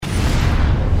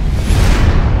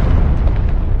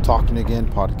Talking Again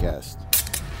podcast.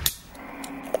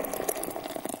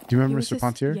 Do you remember Mr.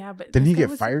 Pontier? Yeah, but didn't he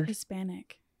get fired?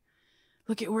 Hispanic.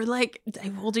 Look, we're like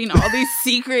divulging all these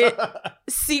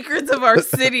secrets of our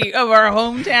city, of our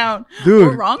hometown. Dude,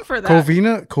 we're wrong for that.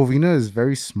 Covina is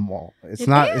very small. It's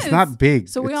not big.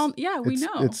 So we know.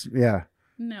 Yeah.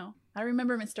 No, I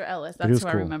remember Mr. Ellis. But he That's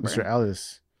was who cool. I remember. Mr.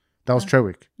 Ellis. That was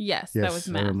Trewick. Yes, that was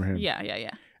Matt. I remember him.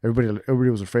 Yeah. Everybody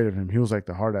was afraid of him. He was like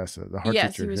the hard ass, the hard teacher.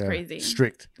 Yes, he was crazy.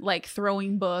 Strict. Like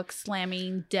throwing books,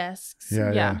 slamming desks.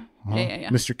 Yeah. Yeah.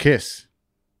 Mr. Kiss.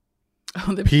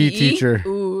 Oh, the PE PE teacher.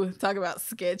 Ooh, talk about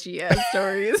sketchy ass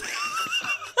stories.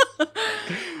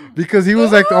 Because he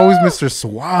was like always Mr.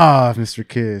 Suave, Mr.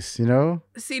 Kiss, you know?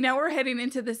 See, now we're heading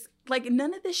into this. Like,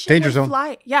 none of this shit Danger would zone.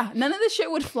 fly. Yeah, none of this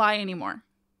shit would fly anymore.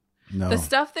 No. The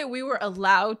stuff that we were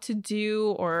allowed to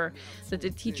do, or that the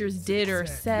teachers did or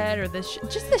said, or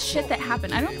just the shit that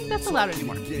happened, I don't think that's allowed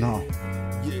anymore. No.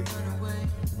 Yeah.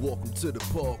 Welcome to the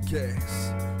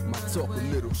podcast. Might talk a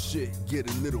little shit, get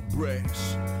a little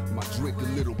brash. Might drink a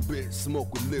little bit, smoke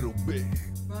a little bit.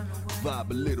 Vibe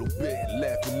a little bit,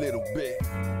 laugh a little bit.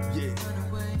 Yeah.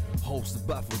 Hosted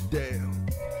by Fidel.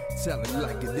 Tell it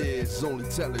like it is, only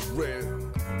tell it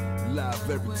real. Live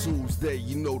every Tuesday,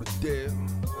 you know the deal.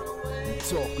 We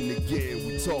talking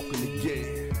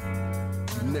again.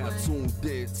 You now tuned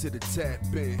in to the tap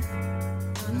in.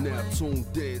 You now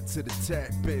tuned in to the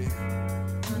tap in.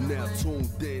 You now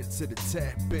tuned in to the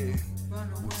tap in.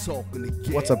 We talking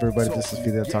again. What's up, everybody? This is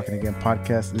Fidel Talking Again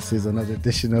podcast. This is another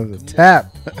edition of the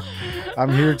Tap. I'm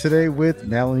here today with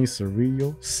Melanie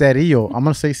Cerillo. I'm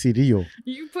gonna say Cirillo.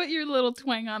 You put your little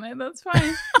twang on it. That's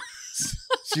fine.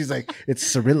 She's like, it's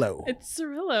Cirillo. It's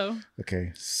Cirillo.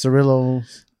 Okay, Cirillo,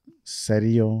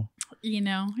 Cerillo, You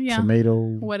know, yeah. tomato,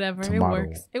 Whatever.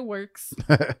 tomato. It works.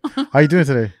 How you doing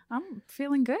today? I'm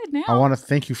feeling good now. I want to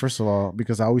thank you first of all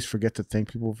because I always forget to thank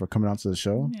people for coming onto the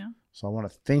show. Yeah. So I want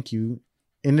to thank you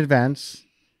in advance.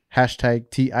 Hashtag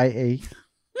TIA.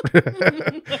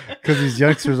 Because these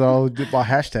youngsters are all about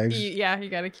hashtags. Yeah, you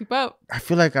got to keep up. I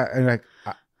feel like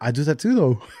I do that too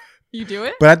though. You do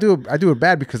it? But I do it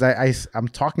bad because I'm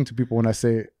talking to people when I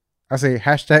say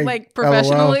hashtag Like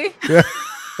professionally? LOL. Yeah.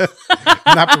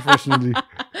 Not professionally.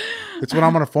 It's when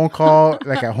I'm on a phone call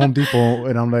like at Home Depot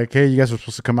and I'm like, hey, you guys were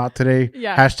supposed to come out today.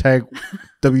 Yeah. Hashtag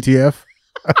WTF.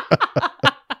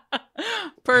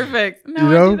 Perfect. No, You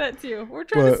know? I do that too. We're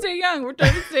trying to stay young. We're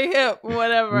trying to stay hip.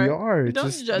 Whatever. We are. It's Don't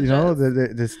just, judge you know,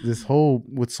 us. this whole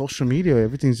with social media,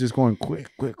 everything's just going quick.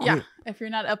 Yeah. If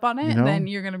you're not up on it, You know? then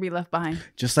you're going to be left behind.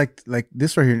 Just like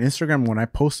this right here on Instagram, when I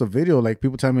post a video, like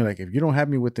people tell me like, if you don't have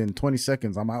me within 20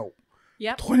 seconds, I'm out.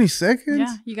 Yep. 20 seconds?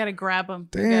 Yeah. You got to grab them.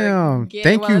 Damn.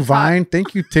 Thank you, Vine.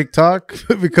 Thank you, TikTok,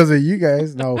 because of you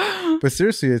guys. No, but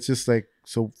seriously, it's just like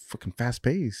so fucking fast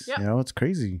paced. Yep. You know, it's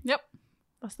crazy. Yep.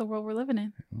 That's the world we're living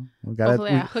in. We gotta,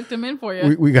 Hopefully I hooked them in for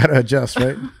you. we gotta adjust,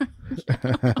 right?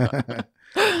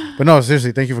 But no,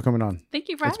 seriously, thank you for coming on. Thank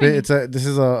you for having me. This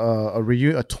is a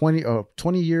reunion, a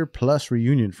 20 year plus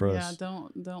reunion for us. Yeah,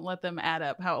 don't let them add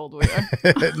up how old we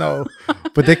are. No,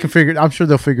 but they can figure it. I'm sure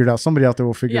they'll figure it out. Somebody out there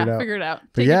will figure it out. Figure it out.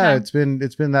 But Take your yeah, time.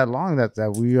 it's been that long that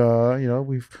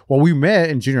we we met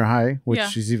in junior high, which Yeah.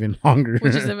 is even longer.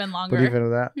 Which is even longer. Believe it or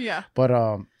that. Yeah.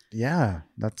 But yeah,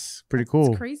 that's pretty cool.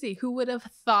 It's crazy. Who would have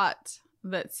thought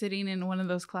that sitting in one of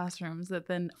those classrooms that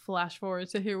then flash forward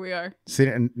to here we are.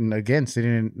 Sitting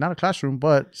in not a classroom,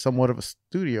 but somewhat of a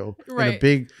studio in a Right.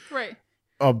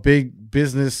 big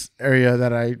business area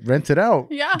that I rented out.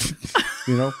 Yeah.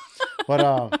 You know, but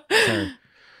sorry,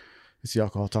 it's the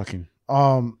alcohol talking.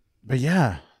 But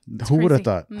yeah, who would have crazy.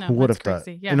 thought? No, Who would have that's thought?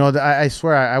 crazy. Yeah. You know, I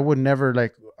swear I would never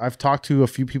like. I've talked to a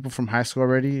few people from high school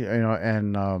already, you know,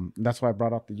 and that's why I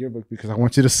brought out the yearbook because I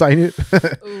want you to sign it.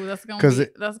 Ooh, that's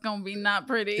gonna be not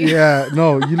pretty. Yeah,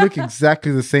 no, you look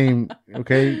exactly the same.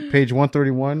 Okay, page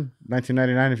 131,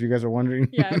 1999. If you guys are wondering.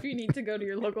 Yeah, if you need to go to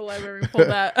your local library and pull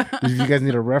that. If you guys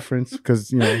need a reference,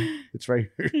 because you know it's right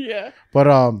here. Yeah. But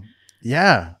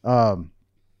yeah.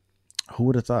 Who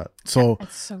would have thought? So,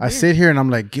 It's so I weird. sit here and I'm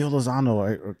like, Gil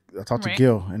Lozano. I talked to Right.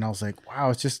 Gil and I was like, wow,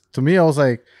 it's just, to me, I was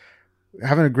like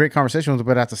having a great conversation with him.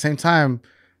 But at the same time,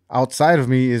 outside of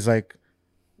me is like,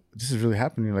 this is really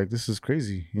happening. Like, this is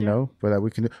crazy, you know, but that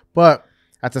we can do. But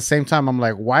at the same time, I'm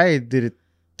like, why did it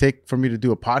take for me to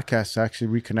do a podcast to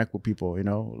actually reconnect with people, you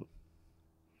know?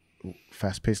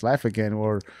 Fast paced life again,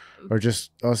 or just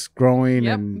us growing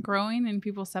and growing and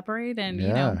people separate and you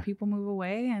Yeah. know people move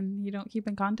away and you don't keep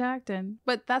in contact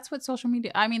but that's what social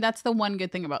media, I mean, that's the one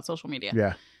good thing about social media.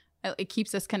 yeah. It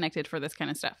keeps us connected for this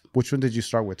kind of stuff. Which one did you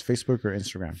start with, Facebook or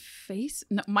Instagram?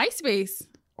 MySpace.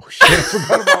 Oh shit, I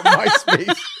forgot about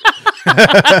MySpace.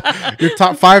 Your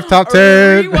top 5, top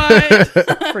 10. Rewind.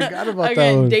 Forgot about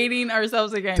again, that one. dating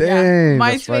ourselves again. Dang, yeah.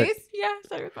 that's MySpace. right. Yeah,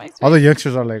 started with MySpace. All the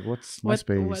youngsters are like, "What's What-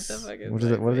 MySpace? what the fuck is What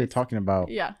is it? What are they MySpace? talking about?"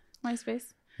 Yeah, MySpace.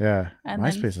 Yeah, And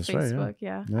MySpace. then That's right. Yeah. Facebook.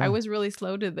 Yeah. Yeah. I was really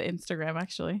slow to the Instagram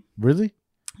actually. Really?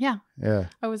 Yeah. Yeah.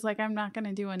 I was like, I'm not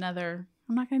gonna do another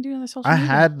social I media.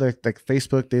 had like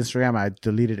Facebook, the Instagram. I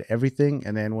deleted everything,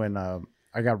 and then when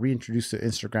I got reintroduced to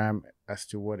Instagram as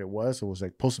to what it was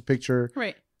like post a picture.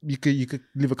 Right. You could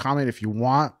leave a comment if you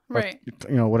want. Right.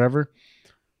 You know, whatever.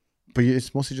 But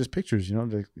it's mostly just pictures, you know.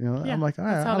 Yeah, I'm like, all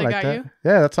right, that's how I they like got that. you?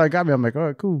 Yeah, that's how it got me. I'm like, all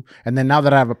right, cool. And then now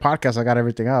that I have a podcast, I got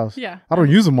everything else. Yeah. I don't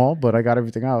use them all, but I got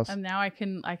everything else. And now I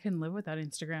can live without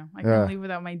Instagram. I Yeah. can live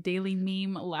without my daily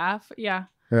meme laugh. Yeah.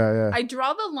 Yeah. I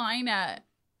draw the line at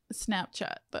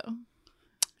Snapchat though.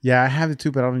 Yeah, I have it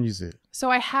too, but I don't use it. So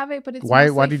I have it, but it's Why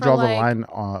mostly do you for, draw the like- line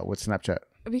with Snapchat?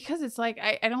 Because it's like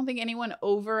I don't think anyone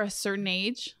over a certain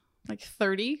age, like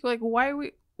 30, like why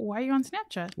are you on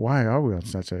Snapchat? Why are we on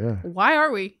Snapchat? Yeah. Why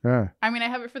are we? Yeah. I mean, I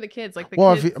have it for the kids. Like the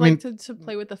Well, if kids you- I mean- to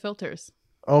play with the filters.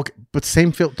 Okay, but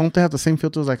don't they have the same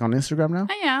filters like on Instagram now?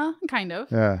 Yeah, kind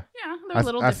of. Yeah. Yeah, they're a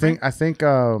little I different. think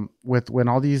with when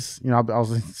all these, you know, I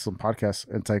was listening to some podcasts.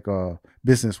 It's like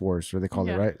business wars, where they call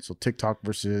it, Yeah. right? So TikTok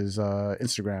versus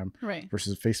Instagram Right.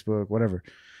 versus Facebook, whatever.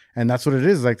 And that's what it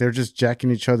is. Like they're just jacking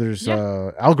each other's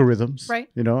Yeah. algorithms, Right.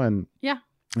 You know, and Yeah.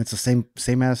 it's the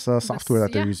same as software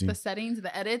that they're using. The settings,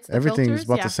 the edits, the Everything filters. is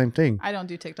about yeah. the same thing. I don't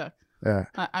do TikTok. Yeah.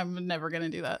 I'm never gonna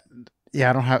do that. Yeah,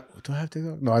 I don't have. Do I have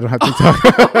TikTok? No, I don't have Oh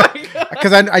TikTok. my God.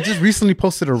 Because I just recently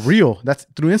posted a reel. That's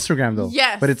through Instagram though.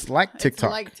 Yes. But it's like TikTok.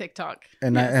 It's like TikTok.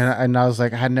 and Yes. and I was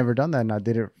like, I had never done that, and I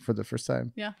did it for the first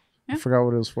time. Yeah. I Yeah. forgot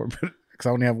what it was for, but because I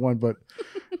only have one. But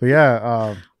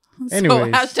yeah.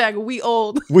 Anyways. So hashtag we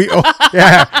old. We old.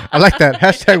 Yeah, I like that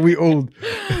hashtag. We old.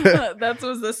 That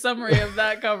was the summary of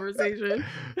that conversation.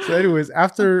 So, anyways,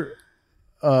 after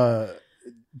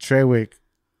Treywick,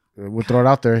 we'll throw it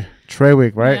out there.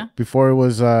 Treywick, right? Yeah. Before it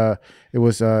was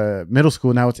middle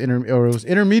school. Now it's it was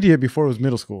intermediate before it was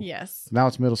middle school. Yes. Now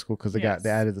it's middle school because they Yes.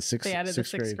 added the sixth. They added the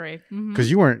sixth grade. Mhm. Because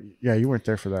you weren't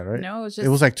there for that, right? No, it was just It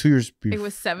was like 2 years. it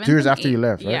was 7. 2 years after you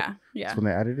left, right? Yeah. Yeah. That's when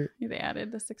they added it. They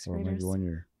added the sixth Or maybe graders. 1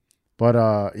 year. But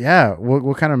yeah,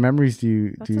 what kind of memories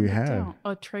do That's you a big have? deal.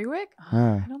 Oh, Treywick?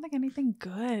 Huh. I don't think anything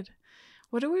good.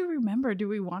 What do we remember? Do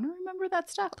we want to remember that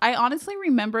stuff? I honestly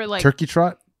remember like Turkey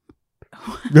trot.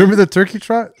 Remember the turkey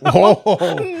trot?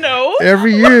 Oh, no.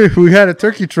 every year we had a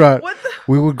turkey trot. What the?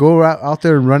 We would go out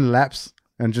there and run laps,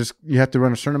 and you have to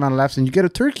run a certain amount of laps, and you get a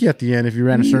turkey at the end if you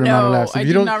ran a certain amount of laps. If I you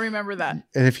do don't, not remember that.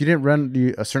 and if you didn't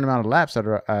run a certain amount of laps at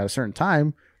a certain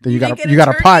time, then you didn't got get you a got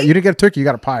a pie. turkey? You didn't get a turkey. You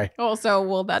got a pie. Oh, so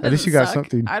well that At least doesn't you got suck.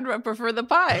 something. I'd prefer the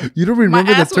pie. You don't My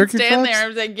remember the ass would turkey stand trots? there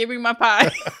and say, "Give me my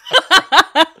pie."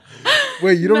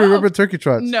 Wait, you don't No. remember turkey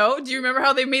trots? No. Do you remember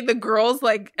how they made the girls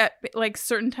like at like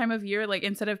certain time of year, like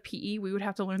instead of PE, we would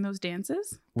have to learn those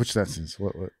dances? Which dances?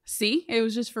 What? See, it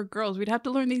was just for girls. We'd have to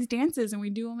learn these dances, and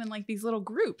we do them in like these little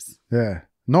groups. Yeah.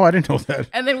 No, I didn't know that.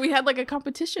 And then we had like a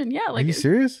competition. Yeah, Are like you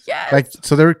serious? Yes. Like,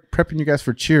 so they were prepping you guys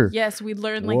for cheer. yes, we'd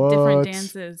learn like different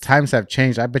dances. Times have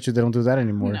changed. I bet you they don't do that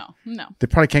anymore. No, They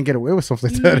probably can't get away with stuff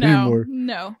like that anymore.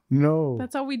 no. No.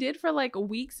 That's all we did for like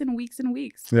weeks and weeks and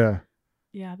weeks. Yeah.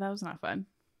 Yeah, that was not fun.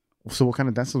 So what kind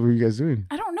of dances were you guys doing?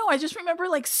 I don't know. I just remember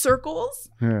like circles,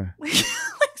 Yeah.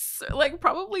 like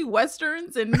probably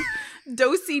westerns and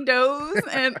do-si dos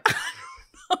and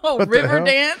What the river hell?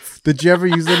 dance. Did you ever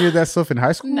use any of that stuff in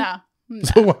high school? No,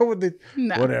 So why would they?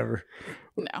 no, Whatever.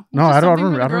 no. No, Just I don't.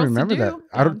 something for the I don't girls to remember that. do.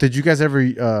 I don't. Did you guys ever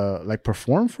like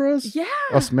perform for us? Yeah.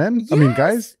 Us men. I mean,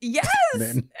 guys. Yes.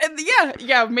 Men. And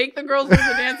yeah. Make the girls do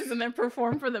the dances and then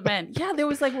perform for the men. Yeah, there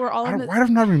was like we're all in the Why do I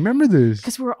not remember this?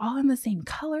 because we were all in the same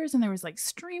colors and there was like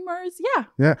streamers. Yeah.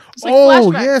 Yeah. It's like Oh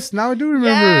flashbacks. yes, now I do remember.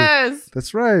 Yes.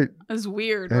 That's right. It was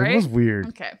weird, It right? was weird.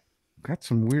 Okay. Got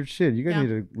some weird shit. You guys Yeah. need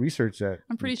to research that.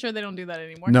 I'm pretty sure they don't do that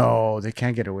anymore. No, they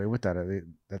can't get away with that.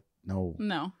 No.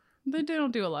 No. They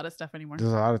don't do a lot of stuff anymore.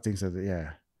 There's a lot of things that.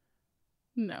 Yeah.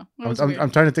 No. It I'm, was I'm, weird. I'm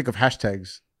trying to think of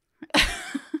hashtags.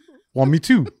 Well, me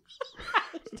too.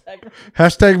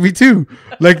 Hashtag me too.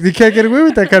 Like they can't get away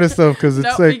with that kind of stuff because it's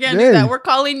No, like, we can't hey, do that. We're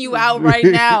calling you out right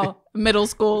now. Middle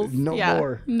schools. No yeah.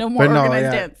 more. No more But no,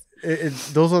 organized yeah.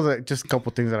 dance. those are just a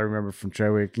couple things that I remember from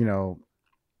Treywick. You know,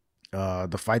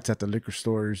 the fights at the liquor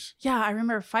stores. Yeah, I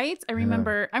remember fights. I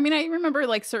remember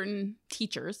like certain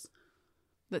teachers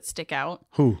that stick out.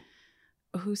 Who?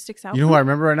 Who sticks out? You know who I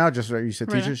remember right now? Just right, you said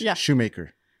Right now? teachers. Yeah.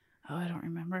 Shoemaker. Oh, I don't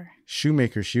remember.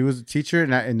 Shoemaker. She was a teacher,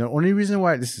 and the only reason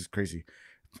why this is crazy.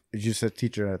 You just said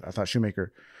teacher. I thought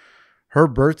Shoemaker. her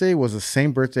birthday was the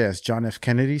same birthday as John F.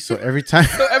 Kennedy. So every time,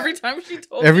 So every time she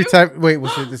told every you? time, wait,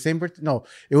 was it the same birthday? No,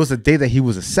 it was the day that he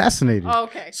was assassinated. Oh,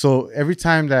 okay. So every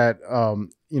time that,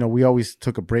 we always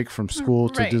took a break from school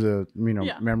to Right. do the,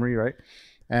 Yeah. memory, right?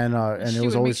 And She it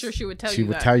was would always, make sure she would tell she you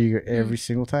would that. tell you every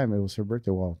single time it was her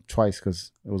birthday. Well, twice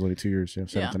because it was only 2 years,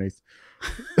 7th Yeah. and 8th.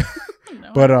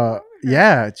 No, But I don't remember.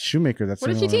 yeah, shoemaker. That's What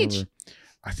the did she only one I teach? remember.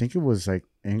 I think it was like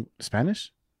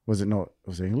Spanish. Was it no?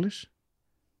 Was it English?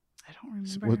 I don't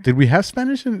remember. Did we have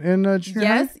Spanish in junior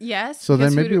high? Yes. So then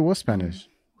because maybe it who- was Spanish.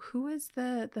 Who was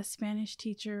the Spanish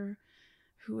teacher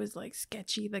who was like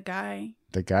sketchy? The guy.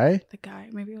 The guy?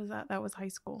 Maybe it was that. That was high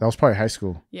school. That was probably high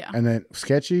school. Yeah. And then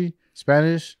sketchy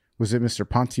Spanish. Was it Mr.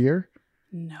 Pontier?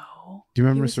 No. Do you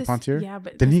remember He was Mr. Pontier? Yeah,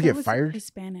 but Didn't this he guy get was fired?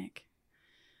 Hispanic.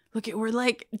 Look, we're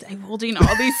like divulging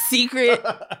all these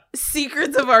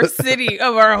secrets of our city,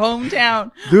 of our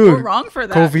hometown. Dude, We're wrong for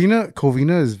that.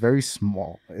 Covina is very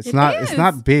small. It's It not. It's is.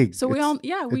 not big. So we It's- all,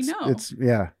 yeah, we know. It's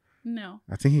yeah. No,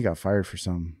 I think he got fired for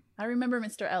some. I remember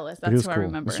Mr. Ellis. But he That's was who cool. I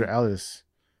remember. Mr. Ellis.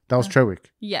 That was Uh, Trewick.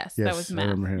 Yes, Yes, that was I Matt.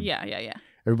 remember him. Yeah.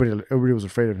 Everybody was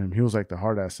afraid of him. He was like the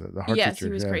hard ass, the hard Yes, teacher.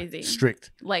 he was yeah. crazy.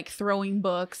 Strict. Like throwing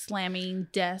books, slamming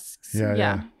desks.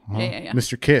 Yeah. Uh-huh. Yeah.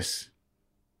 Mr. Kiss.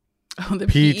 Oh, the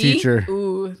PE PE teacher.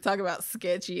 Ooh, talk about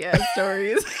sketchy ass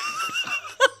stories.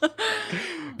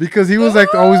 Because he was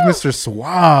like always Mr.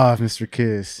 Suave, Mr.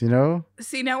 Kiss, you know?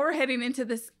 See, now we're heading into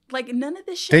this. Like none of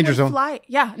this shit Danger would zone. fly.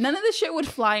 Yeah, none of this shit would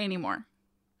fly anymore.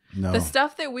 No. The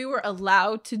stuff that we were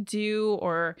allowed to do,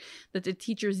 or that the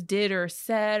teachers did or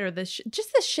said, or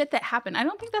just the shit that happened. I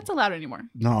don't think that's allowed anymore.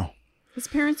 No. Because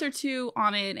parents are too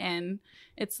on it, and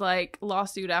it's like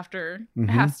lawsuit after. Mhm.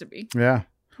 It has to be. Yeah.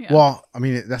 Yeah. Well, I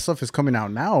mean, that stuff is coming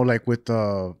out now, like with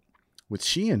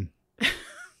Sheehan.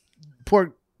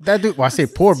 Poor that dude. Well, I say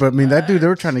This poor, is but I mean that dude. They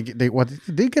were much. trying to get. They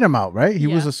did get him out, right? He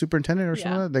was Yeah. a superintendent or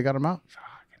something. Yeah. Like that. They got him out.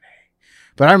 Fucking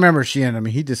A. But I remember Sheehan. I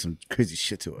mean, he did some crazy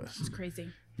shit to us. It's crazy.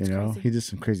 You know, crazy. he did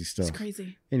some crazy It's stuff.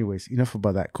 crazy. Anyways, enough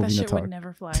about that. That Covina shit talk. would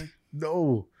never fly.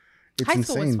 No, it's High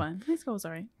insane. school was fun. High school was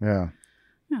alright. Yeah.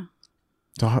 Yeah.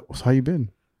 So how you been?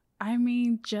 I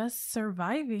mean, just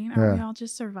surviving. Yeah. Are we all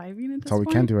just surviving at this That's all we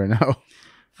point? can do right now.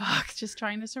 Fuck, just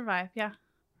trying to survive. Yeah.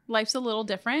 Life's a little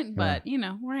different, but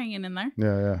we're hanging in there.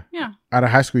 Yeah. Yeah. Out of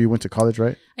high school, you went to college,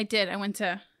 right? I did. I went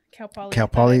to Cal Poly. Cal I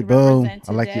thought Poly. I'd Boom. represent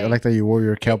I like you. I today. like that you wore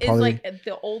your Cal It's Poly. like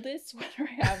the oldest sweater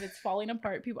I have. It's falling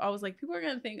apart. I was like, people are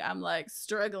gonna think I'm like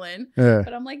struggling, Yeah.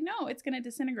 but I'm like, no, it's gonna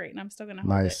disintegrate, and I'm still gonna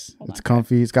hold Nice. it. Hold It's on.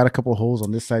 comfy. It's got a couple holes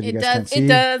on this side. You It guys can't does. see. It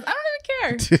does. I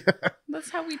don't even care. That's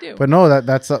how we do. But no,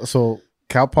 that's so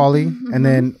Cal Poly, Mhm. and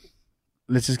then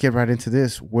let's just get right into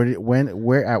this.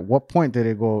 Where, at what point did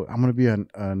it go? I'm gonna be a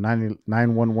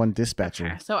 911 dispatcher.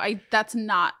 Okay, so that's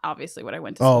not obviously what I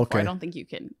went to Oh, school for. okay. I don't think you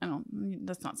can.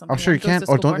 That's not something. I'm sure one you goes can. to Or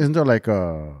school don't? for. Isn't there like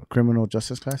a criminal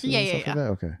justice classes? Yeah, and yeah, stuff like that?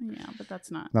 Okay, Yeah, but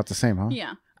that's not. not the same, huh?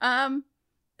 Yeah.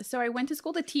 So I went to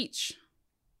school to teach.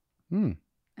 Hmm.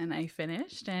 And I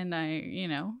finished, and I,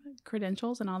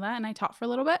 credentials and all that, and I taught for a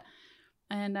little bit,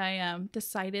 and I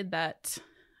decided that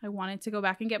I wanted to go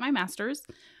back and get my master's,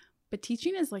 but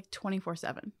teaching is like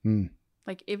 24/7. Hmm.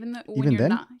 Like even when Even you're then?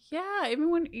 not, even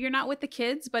when you're not with the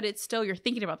kids, but it's still you're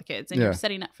thinking about the kids and Yeah. you're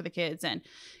setting up for the kids, and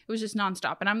it was just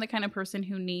nonstop. And I'm the kind of person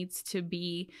who needs to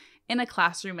be in a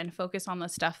classroom and focus on the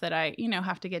stuff that I,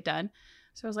 have to get done.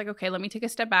 So I was like, okay, let me take a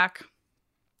step back.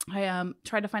 I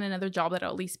tried to find another job that'll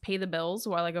at least pay the bills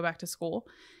while I go back to school.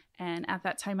 And at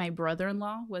that time, my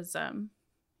brother-in-law was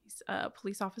he's a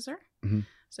police officer. Mhm.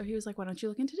 So he was like, why don't you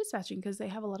look into dispatching? Because they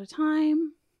have a lot of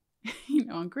time,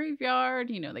 on graveyard,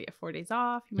 they get 4 days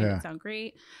off. You make Yeah. it sound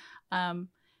great.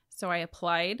 So I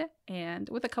applied and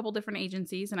with a couple different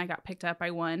agencies, and I got picked up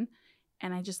by one,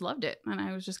 and I just loved it. And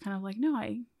I was just kind of like, no,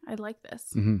 I like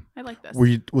this. hmm I like this.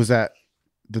 Was that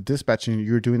the dispatching?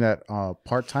 You were doing that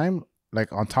part time,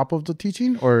 like on top of the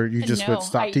teaching, or you just would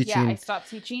stop teaching? Yeah, I stopped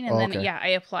teaching, and Oh, then okay. I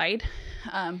applied.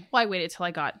 I waited till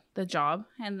I got the job,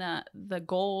 and the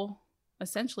goal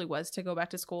essentially was to go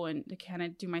back to school and to kind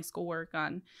of do my schoolwork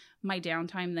on my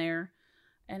downtime there.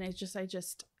 And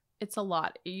it's a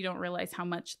lot. You don't realize how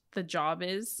much the job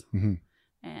is, Mhm.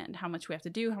 and how much we have to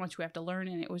do, how much we have to learn,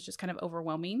 and it was just kind of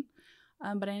overwhelming.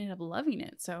 But I ended up loving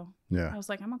it, so Yeah. I was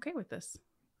like, I'm okay with this.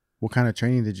 What kind of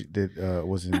training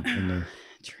was in there?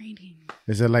 Training.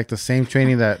 Is it like the same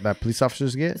training that police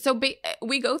officers get? So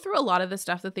we go through a lot of the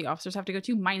stuff that the officers have to go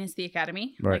to, minus the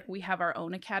academy. Right. Like we have our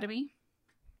own academy.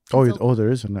 Oh, It's a- there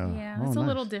is no. Yeah, Oh, it's a nice.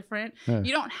 little different. Yeah.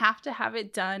 You don't have to have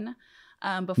it done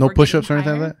before. No getting push-ups or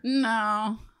anything like hired.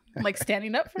 No, like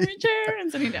standing up from your chair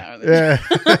and sitting down. with Yeah.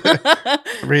 your chair.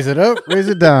 Raise it up, raise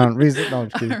it down, raise it. No, I'm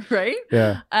just kidding. Right.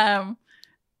 Yeah.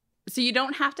 So you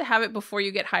don't have to have it before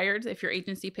you get hired. If your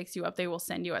agency picks you up, they will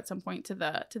send you at some point to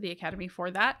the academy for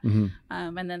that. Mm-hmm.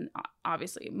 And then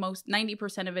obviously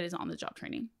 90% of it is on the job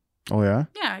training. Oh yeah.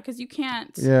 Yeah, because you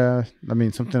can't. Yeah, I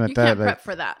mean something like you that. can't like, prep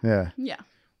for that. Yeah. Yeah.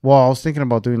 Well, I was thinking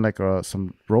about doing like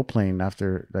some role playing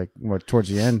after, like, towards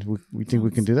the end. We think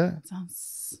we can do that? That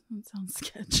sounds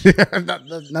sketchy.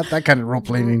 not that kind of role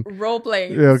playing. Role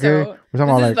playing. Yeah, okay. So We're talking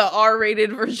about this like is the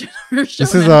R-rated version.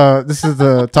 this is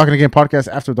the Talking Again podcast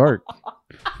after dark.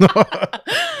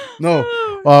 No.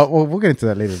 Well, we'll get into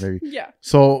that later, maybe. Yeah.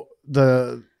 So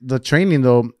the training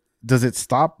though, does it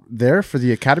stop there for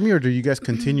the academy, or do you guys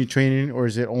continue training, or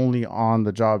is it only on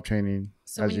the job training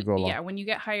as you go along? Yeah, when you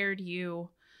get hired, you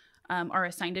are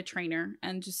assigned a trainer,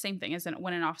 and just same thing as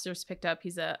when an officer's picked up,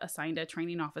 he's assigned a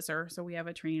training officer. So we have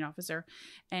a training officer,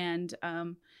 and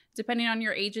depending on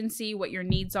your agency, what your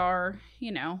needs are,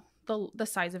 the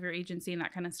size of your agency and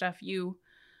that kind of stuff,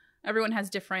 everyone has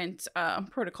different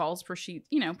protocols,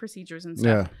 procedures and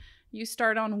stuff. Yeah. You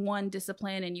start on one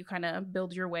discipline and you kind of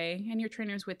build your way, and your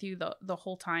trainer's with you the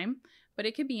whole time. But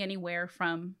it could be anywhere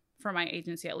from, for my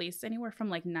agency at least, anywhere from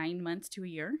like 9 months to a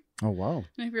year. Oh, wow.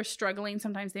 And if you're struggling,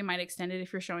 sometimes they might extend it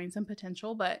if you're showing some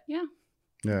potential. But Yeah.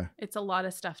 it's a lot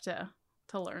of stuff to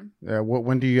learn. Yeah.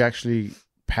 When do you actually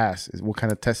pass? What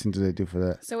kind of testing do they do for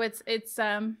that? So it's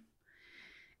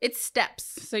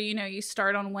steps. So, you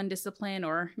start on one discipline,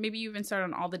 or maybe you even start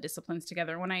on all the disciplines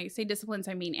together. When I say disciplines,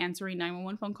 I mean answering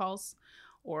 911 phone calls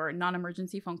or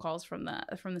non-emergency phone calls from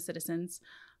the citizens,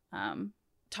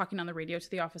 talking on the radio to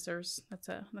the officers. That's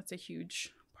a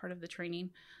huge part of the training.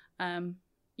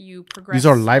 You progress. These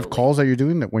are live slowly. calls that you're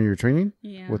doing when you're training?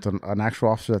 Yeah. With an actual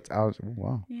officer that's out. Oh,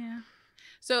 wow. Yeah.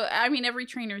 So, I mean, every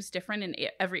trainer is different and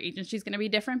every agency is going to be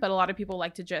different, but a lot of people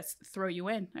like to just throw you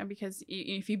in because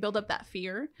if you build up that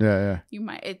fear, you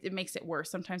might, it makes it worse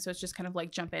sometimes. So it's just kind of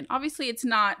like jump in. Obviously, it's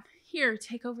not here,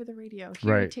 take over the radio,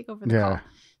 here, take over the call.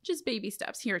 Just baby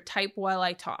steps. Here, type while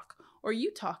I talk, or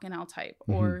you talk and I'll type,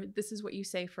 or this is what you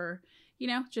say for,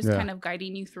 just kind of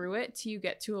guiding you through it till you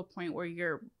get to a point where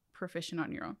you're proficient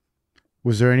on your own.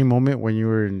 Was there any moment when you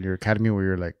were in your academy where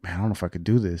you're like, man, I don't know if I could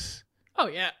do this? Oh,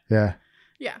 yeah. Yeah.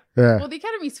 Yeah. Yeah. Well, the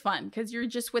academy's fun because you're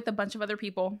just with a bunch of other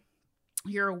people.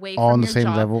 You're away all from on the your same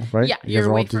job. level, right? Yeah, you guys you're are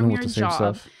all away dealing from with your the same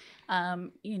job. stuff.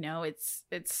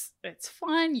 It's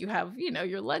fun. You have,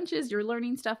 your lunches, you're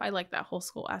learning stuff. I like that whole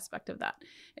school aspect of that.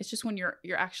 It's just when you're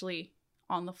actually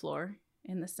on the floor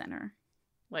in the center,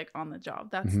 like on the job.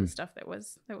 That's the stuff that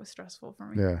was stressful for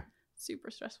me. Yeah.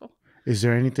 Super stressful. Is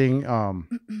there anything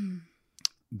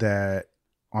that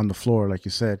on the floor, like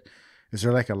you said, is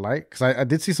there like a light? Because I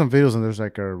did see some videos and there's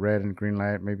like a red and green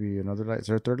light, maybe another light. Is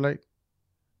there a third light?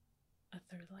 A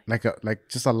third light. Like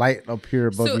just a light up here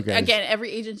above you guys. Again,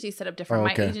 every agency is set up different. Oh,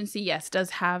 okay. My agency, yes, does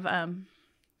have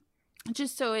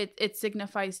just so it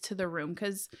signifies to the room,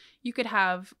 because you could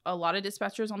have a lot of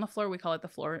dispatchers on the floor. We call it the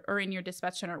floor, or in your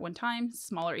dispatch center at one time.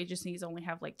 Smaller agencies only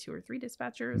have like 2 or 3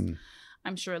 dispatchers.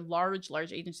 I'm sure large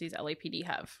agencies, LAPD,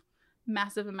 have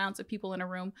massive amounts of people in a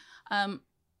room.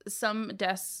 Some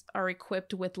desks are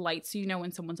equipped with lights, so you know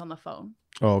when someone's on the phone.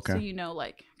 Oh, okay. So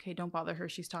like, okay, don't bother her.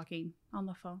 She's talking on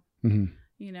the phone.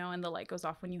 And the light goes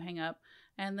off when you hang up.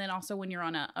 And then also when you're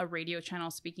on a radio channel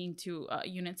speaking to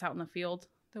units out in the field,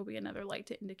 there'll be another light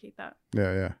to indicate that.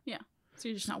 Yeah. So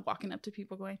you're just not walking up to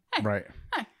people going, hey, right.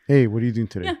 Hi. Hey, what are you doing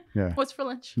today? Yeah. What's for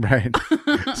lunch? Right.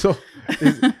 so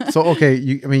okay.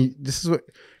 This is what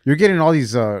you're getting, all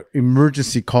these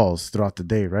emergency calls throughout the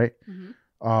day, right?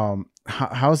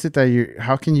 How is it that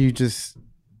how can you just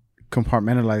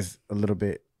compartmentalize a little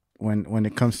bit when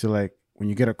it comes to like when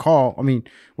you get a call? I mean,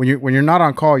 when you're not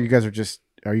on call, are you guys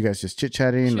just chit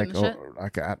chatting like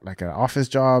like an office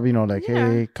job,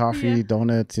 hey, coffee,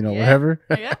 donuts, whatever.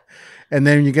 Yeah. And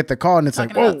then you get the call and it's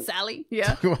talking like, about Sally. Yeah.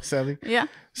 Talking about Sally. Yeah.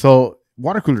 So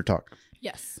water cooler talk.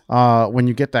 Yes. When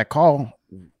you get that call,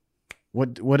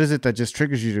 what is it that just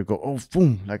triggers you to go, oh,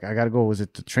 boom, like I gotta go? Is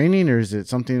it the training, or is it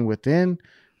something within?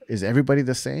 Is everybody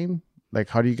the same? Like,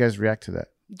 how do you guys react to that?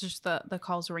 Just the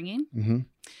calls ringing?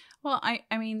 Well,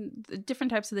 I mean, the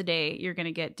different types of the day, you're going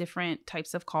to get different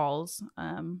types of calls,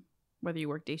 whether you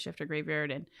work day shift or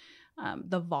graveyard. And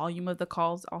the volume of the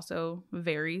calls also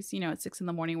varies. At 6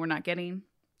 a.m, we're not getting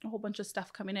a whole bunch of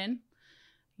stuff coming in.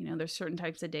 There's certain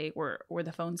types of day where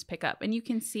the phones pick up. And you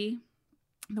can see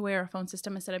the way our phone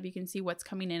system is set up, you can see what's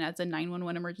coming in as a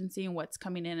 911 emergency and what's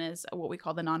coming in as what we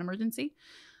call the non-emergency.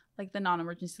 Like the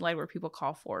non-emergency line where people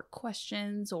call for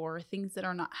questions or things that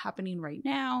are not happening right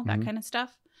now, that kind of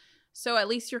stuff. So at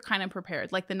least you're kind of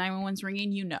prepared. Like the 911's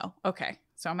ringing, okay,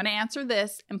 so I'm going to answer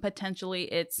this and potentially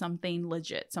it's something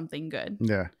legit, something good.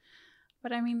 Yeah.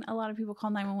 But I mean, a lot of people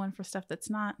call 911 for stuff that's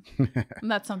not.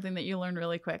 And that's something that you learn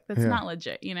really quick. That's Yeah. not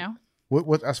legit, you know?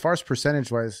 What as far as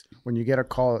percentage wise, when you get a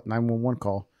call, 911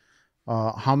 call,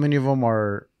 how many of them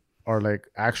are like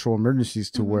actual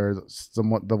emergencies to Mhm. where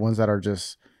the ones that are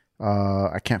just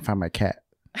I can't find my cat,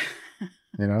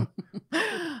 you know?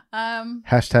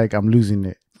 Hashtag I'm losing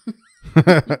it.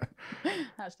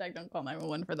 Hashtag don't call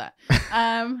 911 for that.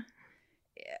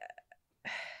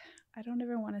 I don't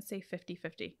ever want to say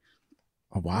 50-50.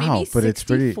 Oh, wow, Maybe but it's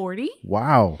pretty 40.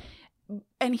 wow.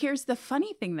 And here's the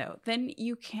funny thing though. Then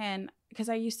you can, because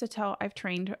I've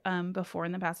trained before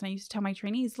in the past, and I used to tell my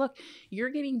trainees, look, you're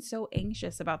getting so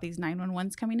anxious about these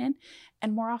 911s coming in,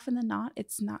 and more often than not,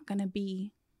 it's not going to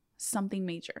be something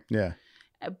major. Yeah.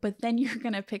 But then you're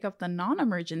going to pick up the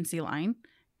non-emergency line,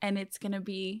 and it's going to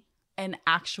be an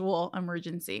actual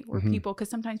emergency where Mhm. people, because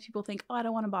sometimes people think, oh, I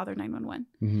don't want to bother 911.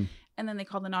 Hmm. And then they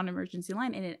call the non-emergency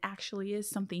line, and it actually is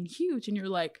something huge. And you're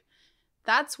like,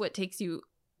 that's what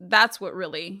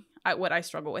really what I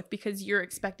struggle with, because you're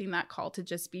expecting that call to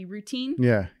just be routine.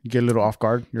 Yeah, you get a little off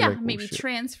guard. You're Yeah, like, oh, maybe shit.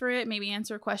 transfer it, maybe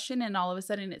answer a question, and all of a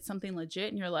sudden it's something legit,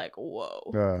 and you're like,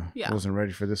 whoa. I Yeah. wasn't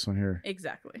ready for this one here.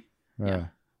 Exactly. Uh, Yeah.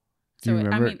 Do you So,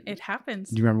 remember? I mean, it happens.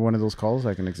 Do you remember one of those calls?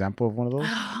 Like an example of one of those?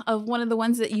 Of one of the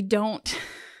ones that you don't,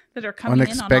 that are coming in on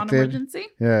Unexpected. non-emergency?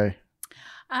 Yeah.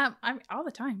 I all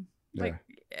the time. Like,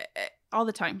 all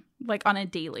the time. Like, on a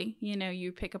daily. You know,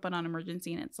 you pick up a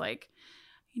non-emergency, and it's like,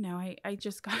 you know, I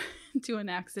just got into an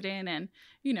accident, and,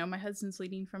 you know, my husband's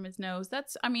bleeding from his nose.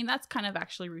 That's kind of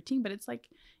actually routine, but it's like,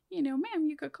 you know, ma'am,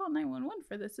 you could call 911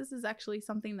 for this. This is actually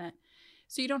something that,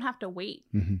 so you don't have to wait.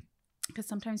 Hmm. Because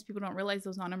sometimes people don't realize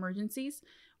those non-emergencies.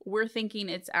 We're thinking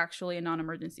it's actually a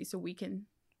non-emergency. So we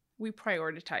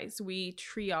prioritize, we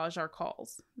triage our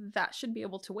calls. That should be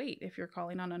able to wait if you're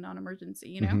calling on a non-emergency,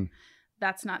 you know? Mhm.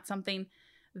 That's not something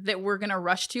that we're going to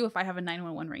rush to if I have a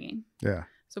 911 ringing. Yeah.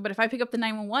 So, but if I pick up the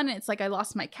 911 and it's like I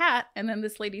lost my cat, and then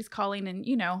this lady's calling, and,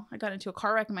 you know, I got into a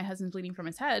car wreck and my husband's bleeding from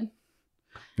his head.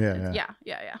 Yeah.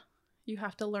 Yeah. You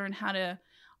have to learn how to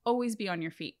always be on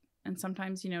your feet. And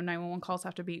sometimes, you know, 911 calls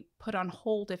have to be put on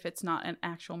hold if it's not an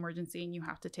actual emergency, and you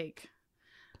have to take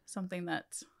something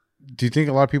that's... Do you think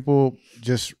a lot of people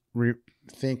just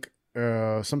think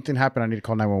something happened, I need to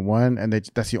call 911, and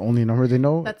that's the only number they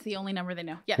know? That's the only number they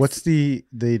know. Yes. What's the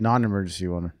non-emergency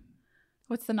one?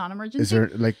 What's the non-emergency?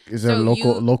 Is there a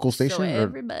local station? So or?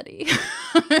 everybody.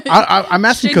 I'm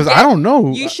asking because I don't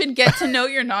know. You should get to know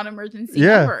your non-emergency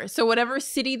Yeah. number. So whatever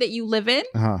city that you live in,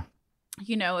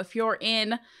 you know, if you're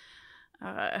in,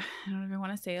 I don't even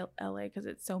want to say LA because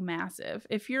it's so massive.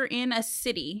 If you're in a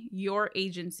city, your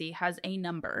agency has a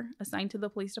number assigned to the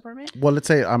police department. Well, let's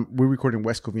say we're recording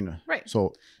West Covina. Right.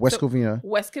 So West Covina.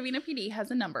 West Covina PD has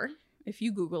a number. If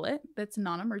you Google it, that's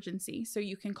non-emergency. So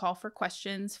you can call for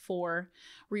questions, for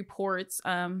reports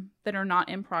that are not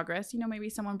in progress. You know, maybe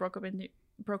someone broke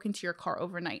into your car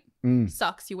overnight.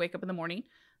 Sucks. You wake up in the morning.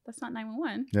 That's not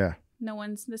 911. Yeah.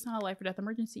 That's not a life or death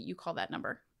emergency. You call that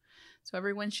number. So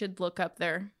everyone should look up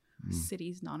their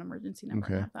city's non-emergency number.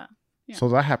 Okay. And have that. Yeah. So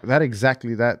that happened.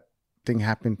 That thing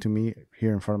happened to me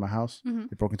here in front of my house. Mhm.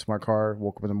 They broke into my car.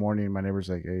 Woke up in the morning. My neighbor's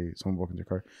like, "Hey, someone broke into your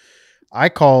car." I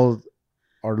called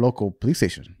our local police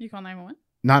station. You call 911?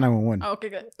 Not 911. Oh, okay,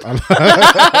 good.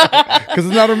 Because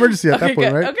it's not an emergency at that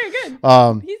point, good. right? Okay,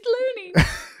 good. He's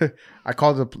learning. I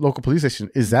called the local police station.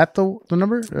 Is that the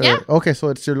number? Yeah. Okay, so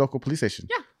it's your local police station.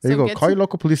 Yeah. There So you go. Call your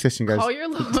local police station, guys. Call your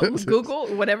local Google,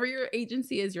 whatever your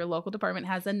agency is, your local department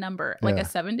has a number, like Yeah. a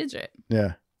 7-digit.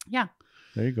 Yeah. Yeah.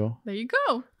 There you go. There you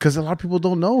go. Because a lot of people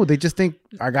don't know. They just think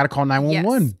I got to call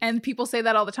 911. Yes. And people say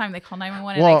that all the time. They call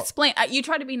 911 Well- and explain. You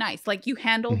try to be nice. Like, you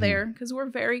handle Mhm. there, because we're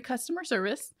very customer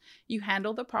service. You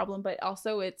handle the problem, but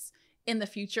also it's in the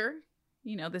future.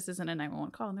 You know, this isn't a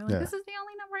 911 call. And they're like, Yeah. this is the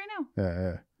only number I know.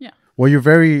 Yeah. Yeah. Well, you're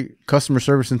very customer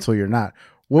service until you're not.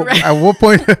 Right. At what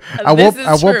point? This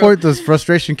is what true. point does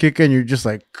frustration kick in? You're just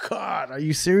like, God, are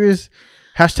you serious?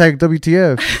 Hashtag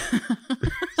WTF.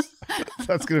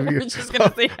 That's gonna be. We're just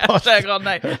gonna say hashtag all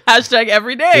night. Hashtag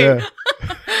every day.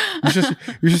 Yeah.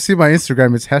 You should see my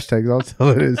Instagram. It's hashtags. That's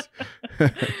all it is.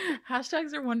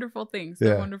 Hashtags are wonderful things.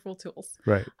 They're Yeah. wonderful tools.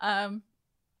 Right. On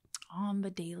the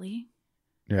daily,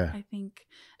 Yeah. I think,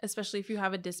 especially if you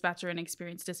have an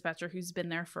experienced dispatcher who's been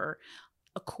there for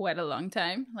quite a long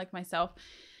time, like myself,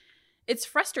 it's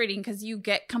frustrating because you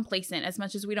get complacent as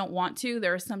much as we don't want to.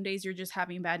 There are some days you're just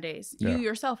having bad days. Yeah. You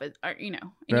yourself are, and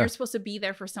Yeah. you're supposed to be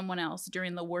there for someone else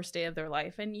during the worst day of their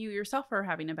life. And you yourself are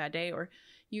having a bad day, or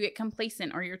you get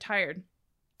complacent, or you're tired.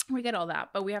 We get all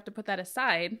that, but we have to put that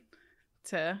aside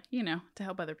to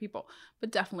help other people.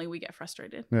 But definitely we get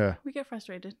frustrated. Yeah. We get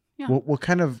frustrated. Yeah. What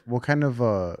kind of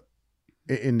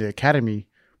in the academy,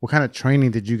 what kind of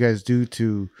training did you guys do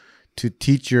to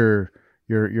teach your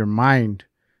mind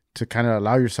to kind of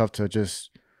allow yourself to just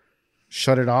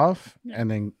shut it off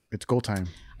and then it's go time?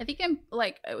 I think I'm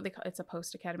like, it's a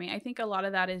post academy. I think a lot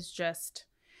of that is just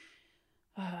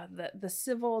the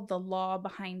civil, the law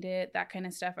behind it, that kind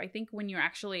of stuff. I think when you're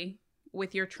actually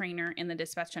with your trainer in the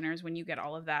dispatch centers, when you get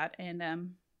all of that, and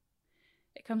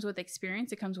it comes with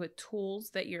experience, it comes with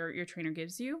tools that your trainer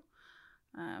gives you.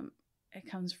 It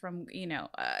comes from,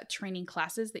 training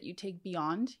classes that you take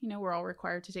beyond. We're all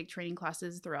required to take training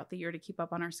classes throughout the year to keep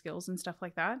up on our skills and stuff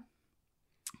like that.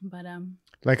 But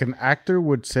like an actor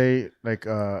would say, like,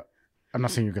 I'm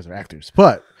not saying you guys are actors,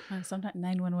 but sometimes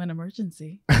 911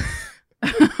 emergency.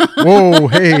 Whoa,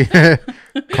 hey,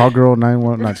 call girl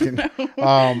 911. Not kidding.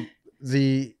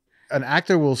 An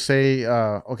actor will say,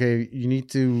 okay,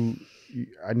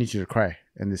 I need you to cry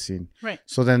in this scene. Right.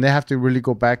 So then they have to really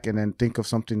go back and then think of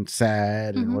something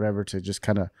sad and whatever to just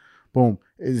kind of boom.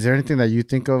 Is there anything that you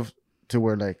think of to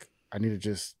where like I need to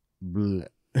just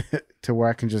to where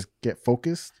I can just get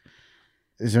focused?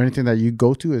 Is there anything that you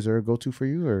go to? Is there a go-to for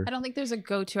you? Or I don't think there's a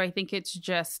go-to. I think it's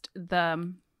just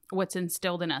what's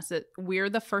instilled in us that we're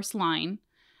the first line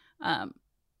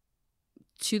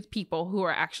to people who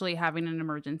are actually having an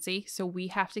emergency. So we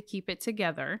have to keep it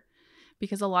together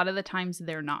because a lot of the times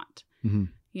they're not. Mm-hmm.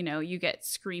 You get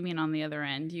screaming on the other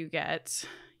end. You get,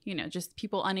 just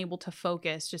people unable to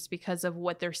focus just because of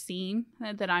what they're seeing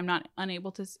that I'm not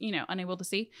unable to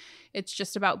see. It's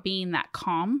just about being that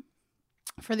calm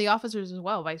for the officers as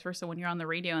well, vice versa. When you're on the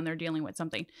radio and they're dealing with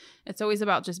something, it's always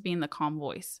about just being the calm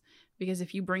voice. Because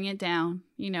if you bring it down,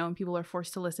 and people are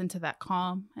forced to listen to that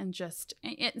calm and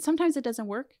sometimes it doesn't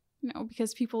work,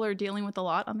 because people are dealing with a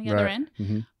lot on the other end.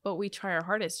 Mm-hmm. But we try our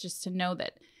hardest just to know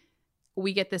that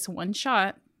we get this one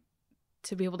shot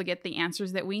to be able to get the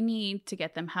answers that we need to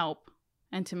get them help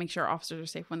and to make sure our officers are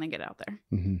safe when they get out there.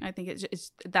 Mm-hmm. I think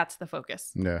that's the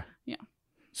focus. Yeah. Yeah.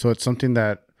 So it's something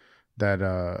that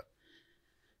the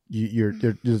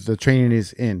training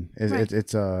is in. Right.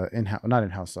 It's in-house, not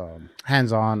in-house,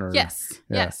 hands-on or yes,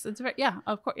 it's very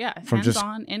of course, from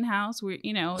hands-on, in-house. We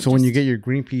So when you get your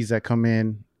green peas that come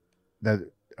in that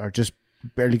are just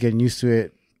barely getting used to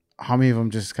it, how many of them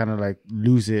just kind of like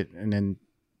lose it, and then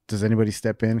does anybody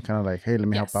step in, kind of like, hey, let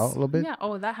me help out a little bit? Yeah.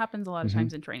 Oh, that happens a lot of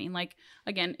times in training. Like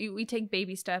again, we take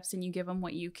baby steps, and you give them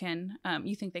what you can,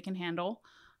 you think they can handle.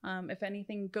 If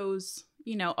anything goes,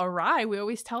 awry, we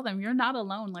always tell them, you're not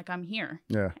alone. Like, I'm here.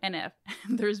 Yeah. And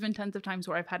there's been tons of times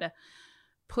where I've had to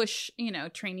push,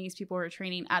 trainees, people who are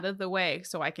training out of the way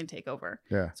so I can take over.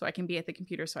 Yeah. So I can be at the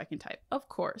computer so I can type. Of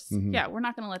course. Mm-hmm. Yeah. We're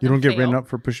not going to let you them don't get fail. written up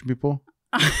for pushing people?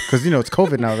 Because, it's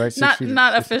COVID now, right?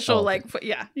 not official,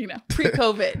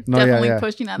 pre-COVID. No, definitely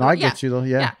pushing out of the way. I get you though.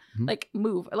 Yeah. Mm-hmm. Like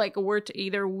move. Like we're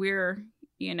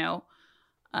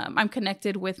I'm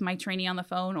connected with my trainee on the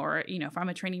phone, or, if I'm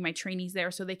a trainee, my trainee's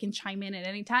there so they can chime in at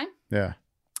any time. Yeah.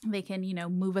 They can,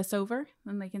 move us over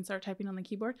and they can start typing on the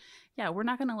keyboard. Yeah. We're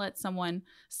not going to let someone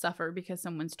suffer because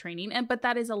someone's training. But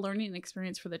that is a learning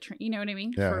experience for the, you know what I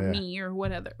mean? Yeah, for me or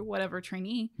whatever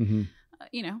trainee, mm-hmm.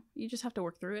 You just have to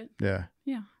work through it. Yeah.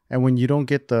 Yeah. And when you don't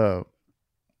get because,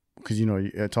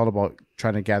 it's all about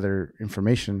trying to gather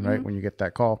information, right? Mm-hmm. When you get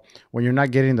that call, when you're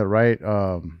not getting the right,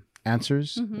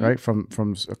 answers, mm-hmm. right, from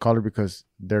a caller because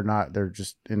they're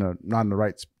just not in the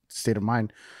right state of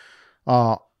mind,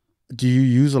 do you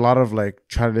use a lot of like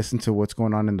try to listen to what's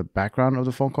going on in the background of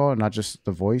the phone call, and not just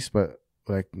the voice but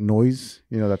like noise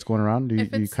that's going around? Do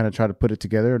you kind of try to put it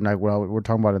together, and like we're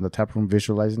talking about in the tap room,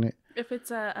 visualizing it? If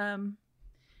it's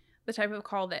the type of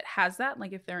call that has that,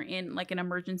 like if they're in like an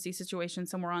emergency situation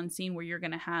somewhere on scene where you're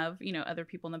going to have, other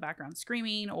people in the background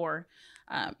screaming, or,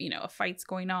 a fight's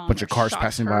going on, bunch of cars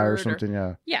passing by or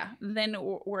something. Then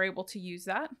we're able to use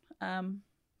that.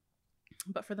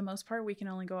 But for the most part, we can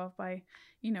only go off by,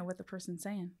 what the person's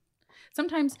saying.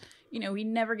 Sometimes, we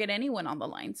never get anyone on the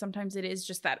line. Sometimes it is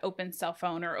just that open cell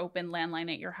phone or open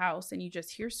landline at your house, and you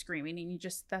just hear screaming, and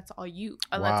that's all wow.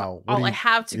 That's all I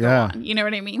have to go on. You know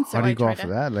what I mean? So how do you go off of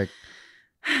that? Like,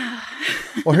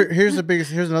 well, here's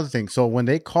another thing. So when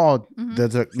they called, mm-hmm.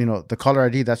 the caller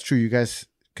ID, that's true. You guys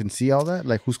can see all that,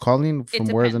 like who's calling, from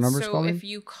where the number's calling. So if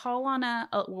you call on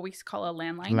what we call a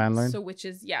landline, so which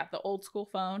is the old school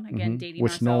phone, again, mm-hmm. dating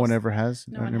which ourselves. No one ever has.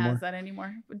 No one has that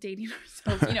anymore. Dating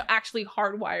ourselves, actually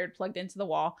hardwired, plugged into the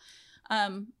wall.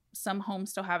 Some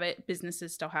homes still have it,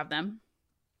 businesses still have them.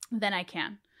 Then I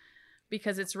can,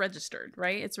 because it's registered,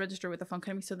 right? It's registered with the phone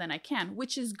company, so then I can,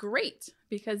 which is great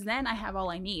because then I have all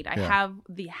I need. I have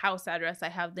the house address, I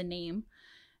have the name,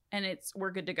 and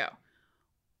we're good to go.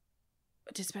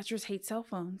 Dispatchers hate cell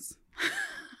phones.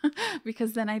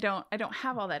 because then I don't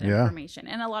have all that Yeah. information.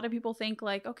 And a lot of people think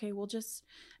like, okay, well, just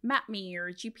map me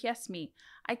or GPS me.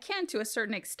 I can to a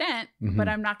certain extent, but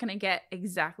I'm not going to get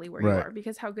exactly where you Right. are,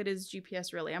 because how good is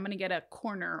GPS really? I'm going to get a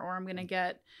corner, or I'm going to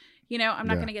get, I'm not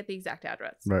Yeah. going to get the exact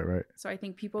address. Right. So I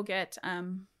think people get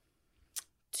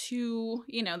too,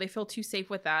 they feel too safe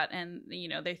with that. And,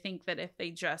 they think that if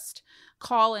they just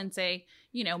call and say,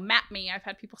 map me. I've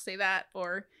had people say that,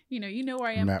 or, where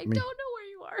I am. Map I me. don't know where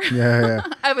you are. Yeah.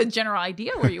 I have a general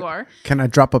idea where you are. Can I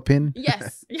drop a pin?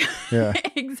 Yes. Yeah.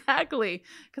 Exactly.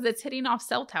 Because it's hitting off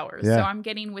cell towers. Yeah. So I'm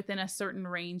getting within a certain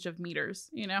range of meters,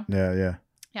 Yeah.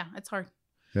 Yeah, it's hard.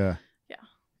 Yeah. Yeah.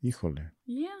 Híjole.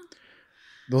 Yeah.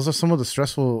 Those are some of the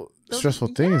stressful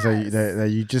things Yes. that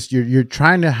you just you're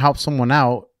trying to help someone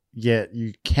out, yet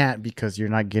you can't because you're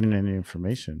not getting any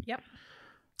information. Yep.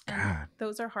 God. And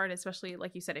those are hard, especially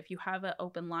like you said, if you have an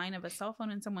open line of a cell phone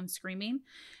and someone's screaming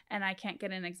and I can't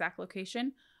get an exact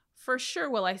location, for sure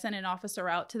will I send an officer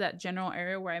out to that general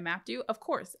area where I mapped you? Of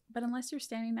course. But unless you're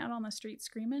standing out on the street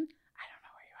screaming, I don't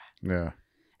know where you're at. Yeah.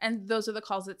 And those are the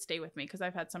calls that stay with me, because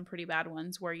I've had some pretty bad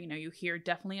ones where, you hear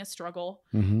definitely a struggle,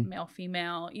 Mm-hmm. male,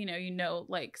 female,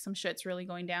 like some shit's really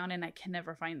going down and I can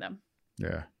never find them.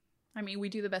 Yeah. I mean, we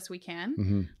do the best we can.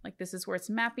 Mm-hmm. Like, this is where it's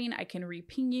mapping. I can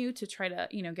re-ping you to try to,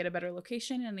 get a better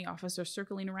location, and the officer's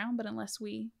circling around. But unless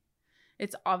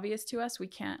it's obvious to us, we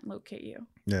can't locate you.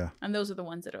 Yeah. And those are the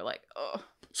ones that are like, oh,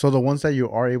 So the ones that you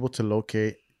are able to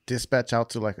locate, dispatch out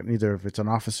to, like, either if it's an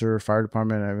officer, fire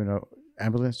department,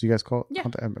 ambulance. You guys call it? Yeah.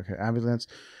 Okay, ambulance.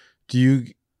 Do you?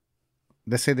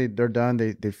 Let's say they're done.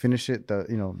 They finish it.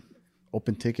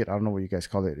 Open ticket. I don't know what you guys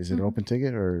call it. Is it an open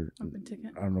ticket or open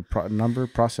ticket. I don't know number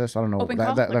process? I don't know. Open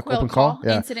call, like open call.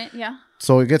 Yeah. Incident, yeah.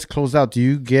 So it gets closed out. Do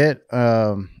you get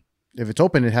if it's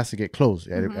open, it has to get closed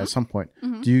at some point.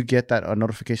 Mhm. Do you get that a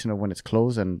notification of when it's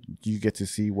closed, and do you get to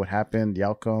see what happened, the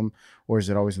outcome, or is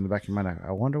it always in the back of your mind?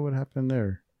 I wonder what happened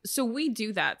there. So we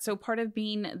do that. So part of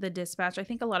being the dispatch, I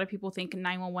think a lot of people think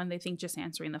 911, they think just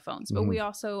answering the phones, but we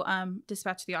also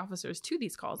dispatch the officers to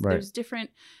these calls. Right. There's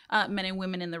different men and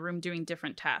women in the room doing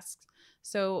different tasks.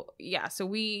 So so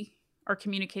we are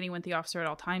communicating with the officer at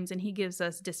all times, and he gives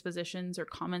us dispositions or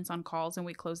comments on calls, and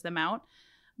we close them out.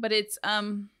 But it's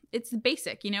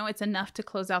basic, it's enough to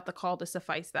close out the call to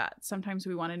suffice that. Sometimes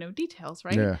we want to know details,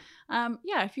 right?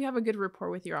 Yeah. If you have a good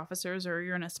rapport with your officers, or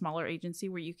you're in a smaller agency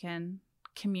where you can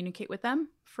communicate with them,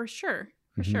 for sure.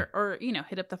 Or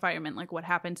hit up the firemen, like, what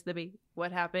happened to the baby,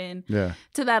 what happened Yeah.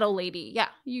 to that old lady.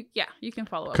 You can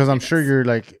follow up, Because I'm sure you're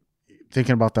like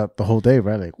thinking about that the whole day,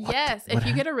 right? Like, yes, if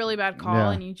you get a really bad call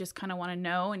Yeah. and you just kind of want to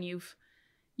know, and you've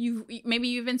maybe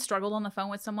you've even struggled on the phone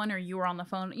with someone, or you were on the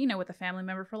phone with a family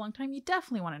member for a long time, you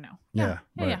definitely want to know. Yeah,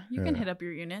 right, You can yeah. hit up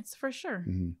your units for sure.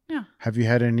 Mhm. Yeah. Have you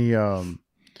had any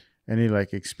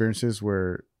like experiences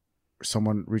where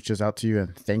someone reaches out to you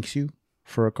and thanks you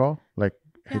for a call? Like,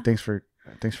 hey, Yeah.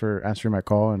 thanks for answering my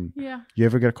call. And Yeah. you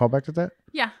ever get a call back to that?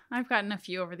 Yeah, I've gotten a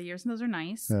few over the years, and those are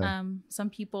nice. Yeah. Some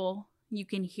people, you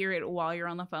can hear it while you're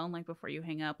on the phone, like before you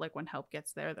hang up, like when help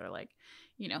gets there, they're like,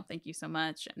 thank you so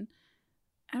much. And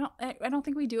I don't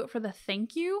think we do it for the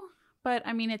thank you, but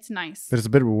I mean, it's nice. But it's a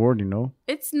bit rewarding, no?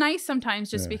 It's nice sometimes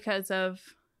just Yeah. because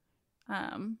of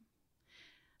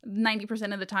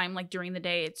 90% of the time, like during the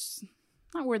day, it's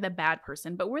not we're the bad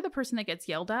person, but we're the person that gets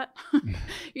yelled at.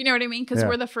 You know what I mean? Because Yeah.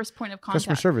 we're the first point of contact.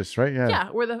 Customer service, right?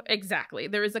 Yeah. Yeah, exactly.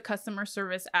 There is a customer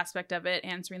service aspect of it,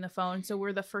 answering the phone. So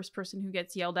we're the first person who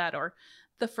gets yelled at, or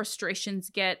the frustrations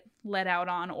get let out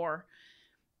on, or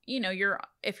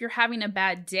if you're having a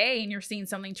bad day and you're seeing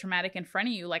something traumatic in front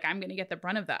of you, like, I'm going to get the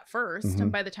brunt of that 1st. Mhm.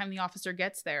 And by the time the officer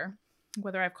gets there,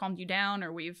 whether I've calmed you down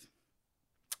or we've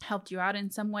helped you out in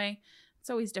some way, it's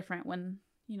always different when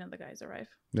the guys arrive.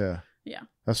 Yeah. Yeah.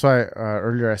 That's why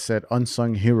earlier I said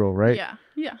unsung hero, right? Yeah.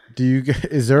 Yeah.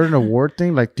 Is there an award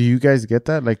thing? Like, do you guys get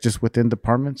that? Like, just within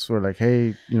departments, or like,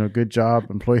 hey, good job,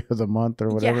 employee of the month, or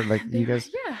whatever? Yeah, Like, you guys.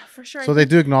 Yeah, for sure. So they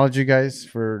do acknowledge you guys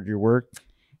for your work.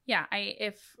 Yeah,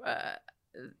 if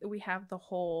we have the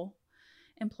whole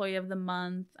employee of the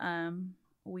month,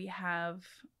 we have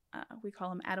we call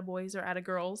them attaboys or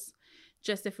attagirls.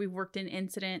 Just if we've worked an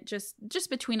incident, just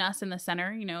between us and the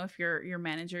center, if your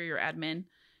manager, your admin,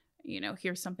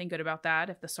 here's something good about that.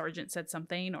 If the sergeant said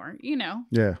something, or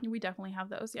Yeah. we definitely have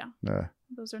those. Yeah, Yeah.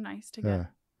 those are nice to Yeah. get.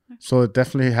 So it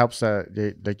definitely helps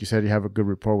that, like you said, you have a good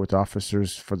rapport with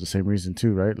officers for the same reason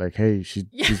too, right? Like, hey, she's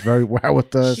very well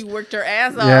with us. She worked her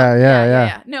ass off.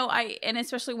 Yeah. No, and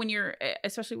especially when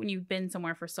you've been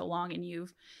somewhere for so long and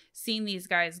you've seen these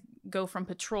guys go from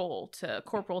patrol to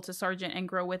corporal to sergeant and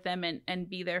grow with them and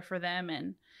be there for them,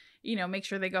 and you know, make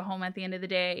sure they go home at the end of the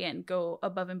day and go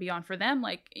above and beyond for them.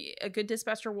 Like a good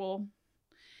dispatcher will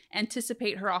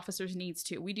anticipate her officers' needs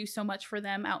too. We do so much for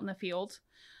them out in the field.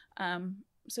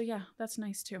 So yeah, that's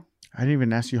nice too. I didn't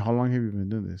even ask you, how long have you been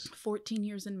doing this? 14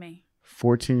 years in May.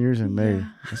 14 years in May. Yeah.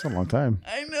 That's a long time.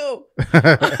 I know.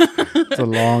 It's a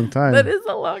long time. That is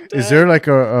a long time. Is there like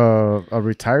a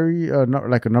retiree,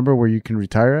 like a number where you can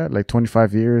retire at, like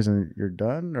 25 years and you're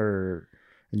done, or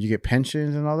and you get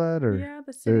pensions and all that? Or yeah,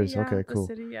 the city. there is? Yeah, Okay, the cool.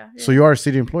 city, yeah. So you are a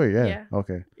city employee, yeah? Yeah.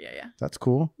 Okay, Yeah. that's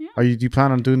cool. Yeah. Do you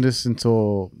plan on doing this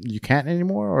until you can't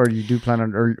anymore, or you do plan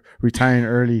on retiring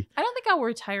early? I don't think I'll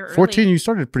retire early. 14, you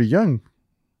started pretty young.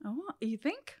 Oh, you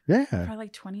think? Yeah. Probably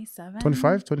like 27.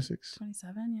 25, 26,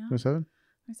 27, yeah. 27.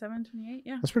 27, 28,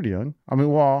 yeah. That's pretty young. I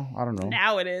mean, well, I don't know.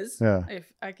 Now it is. Yeah. If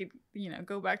I could,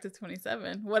 go back to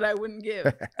 27, what I wouldn't give.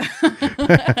 So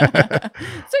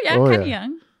yeah, Oh, kind yeah. of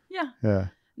young. Yeah. Yeah.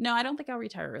 No, I don't think I'll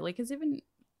retire early because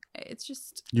it's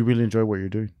just, You really enjoy what you're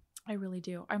doing. I really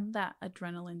do. I'm that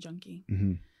adrenaline junkie.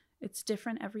 Mm-hmm. It's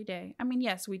different every day. I mean,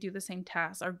 yes, we do the same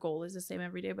tasks. Our goal is the same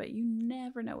every day, but you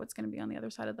never know what's going to be on the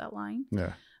other side of that line.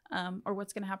 Yeah. Or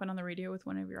what's going to happen on the radio with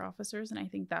one of your officers. And I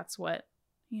think that's what,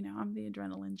 I'm the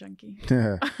adrenaline junkie.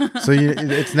 Yeah. So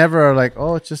it's never like,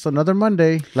 oh, it's just another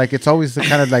Monday. Like it's always the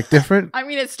kind of like different. I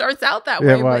mean, it starts out that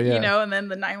Yeah, way, well, but yeah. and then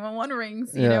the 911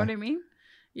 rings. You Yeah. know what I mean?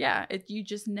 Yeah. You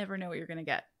just never know what you're going to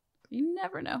get. You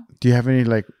never know. Do you have any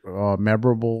like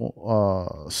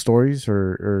memorable stories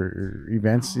or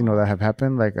events, that have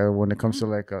happened? Like when it comes to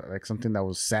like something that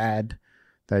was sad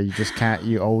that you just can't,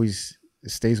 you always,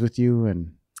 it stays with you.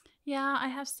 And Yeah, I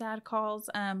have sad calls.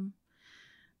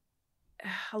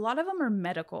 A lot of them are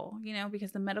medical,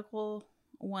 because the medical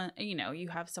one, you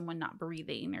have someone not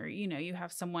breathing, or, you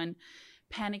have someone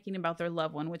panicking about their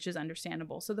loved one, which is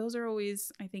understandable. So those are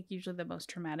always, I think, usually the most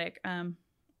traumatic.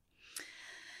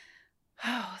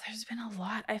 There's been a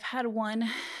lot. I've had one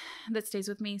that stays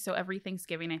with me. So every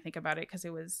Thanksgiving I think about it because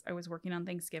I was working on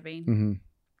Thanksgiving. mm-hmm.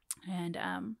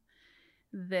 And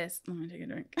let me take a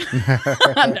drink.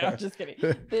 No, I'm just kidding.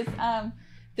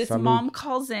 This Salud. mom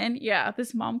calls in. Yeah,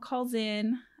 this mom calls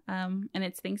in. And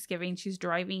it's Thanksgiving. She's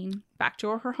driving back to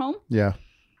her home. Yeah.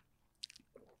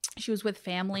 She was with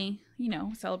family,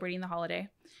 celebrating the holiday.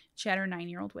 She had her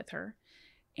 9-year-old with her.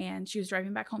 And she was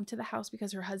driving back home to the house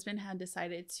because her husband had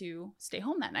decided to stay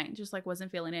home that night. Just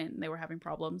wasn't feeling it. And they were having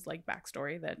problems,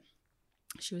 backstory that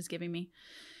she was giving me.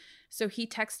 So he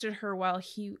texted her while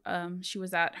she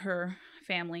was at her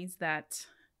family's that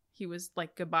he was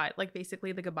goodbye,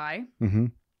 basically the goodbye. Mm-hmm.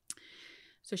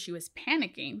 So she was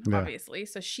panicking, Yeah. obviously.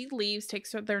 So she leaves,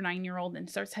 takes their 9-year-old and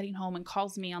starts heading home and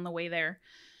calls me on the way there.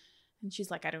 And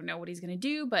she's like, I don't know what he's going to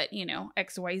do, but,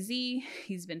 XYZ,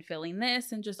 he's been feeling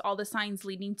this, and just all the signs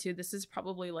leading to this is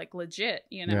probably legit,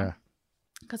 Yeah.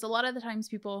 Because a lot of the times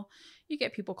you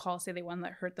get people call, say they want to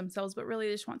hurt themselves, but really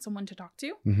they just want someone to talk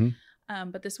to.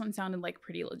 Mm-hmm. But this one sounded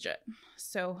pretty legit.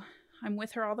 So I'm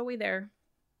with her all the way there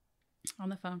on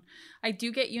the phone. I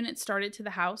do get units started to the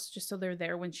house just so they're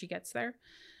there when she gets there.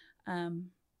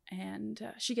 And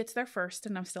she gets there first,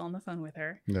 and I'm still on the phone with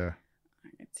her. Yeah.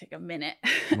 It'd take a minute.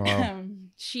 Wow.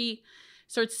 She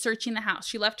starts searching the house.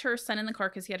 She left her son in the car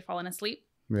because he had fallen asleep.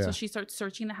 Yeah. So she starts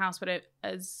searching the house. But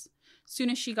as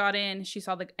soon as she got in, she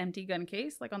saw the empty gun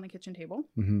case on the kitchen table.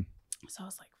 Mm-hmm. So I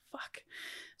was like, fuck.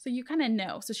 So you kind of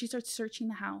know. So she starts searching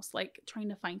the house, trying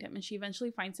to find him. And she eventually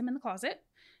finds him in the closet.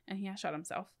 And he has shot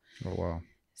himself. Oh, wow.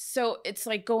 So it's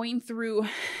going through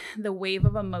the wave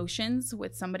of emotions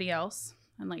with somebody else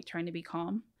and trying to be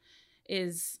calm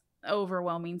is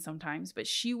overwhelming sometimes. But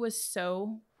she was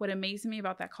what amazed me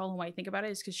about that call and why I think about it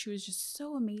is because she was just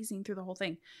so amazing through the whole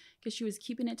thing, because she was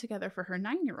keeping it together for her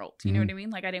 9-year-old. You know what I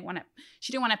mean?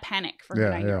 She didn't want to panic for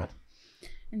her 9-year-old. Yeah.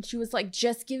 And she was like,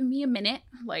 just give me a minute.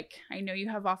 I know you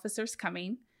have officers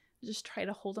coming. Just try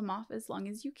to hold them off as long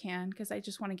as you can, because I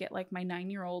just want to get my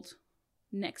 9-year-old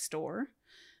next door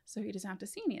so he doesn't have to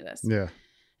see any of this. Yeah.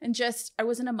 And I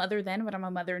wasn't a mother then, but I'm a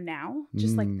mother now.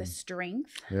 Just the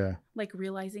strength. Yeah.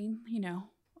 Realizing,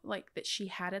 that she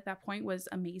had at that point was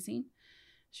amazing.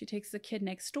 She takes the kid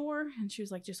next door and she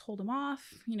was like, just hold him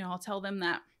off. I'll tell them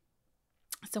that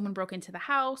someone broke into the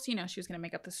house. She was going to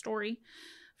make up the story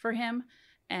for him.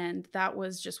 And that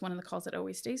was just one of the calls that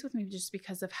always stays with me, just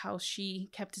because of how she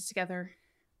kept it together.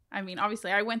 I mean,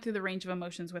 obviously I went through the range of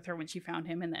emotions with her when she found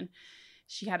him, and then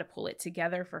she had to pull it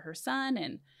together for her son,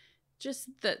 and just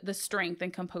the strength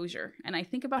and composure. And I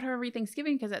think about her every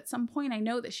Thanksgiving because at some point I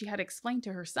know that she had explained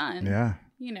to her son,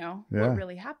 what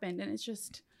really happened. And it's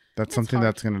just, that's something hard.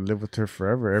 That's going to live with her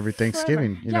forever. Every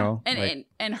Thanksgiving, you know.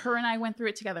 And her and I went through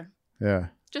it together. Yeah.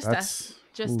 Just that's, us.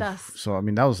 Just Oof. us. So I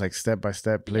mean, that was like step by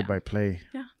step, play Yeah. by play.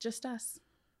 Yeah, just us.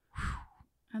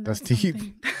 And That's deep.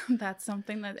 something- That's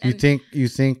something that. You and-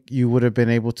 think you would have been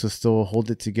able to still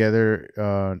hold it together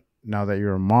now that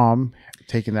you're a mom,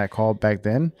 taking that call back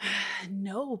then?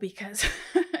 No, because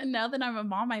now that I'm a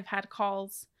mom, I've had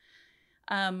calls,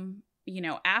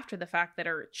 after the fact that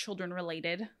are children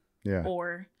related Yeah.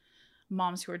 or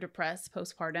moms who are depressed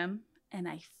postpartum. And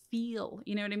I feel,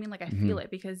 you know what I mean? Like I Mm-hmm. feel it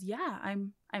because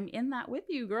I'm in that with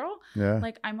you, girl. Yeah.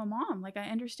 Like I'm a mom. Like I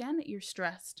understand that you're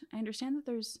stressed. I understand that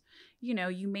there's,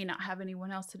 you may not have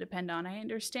anyone else to depend on. I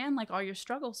understand like all your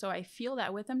struggles. So I feel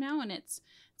that with them now. And it's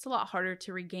a lot harder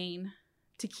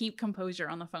to keep composure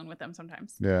on the phone with them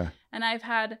sometimes. Yeah. And I've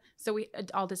had,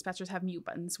 all dispatchers have mute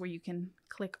buttons where you can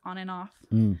click on and off,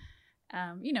 Mm.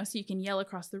 so you can yell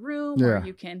across the room Yeah. or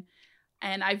you can,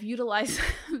 and I've utilized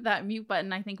that mute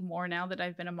button, I think more now that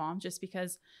I've been a mom, just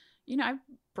because, I've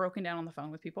broken down on the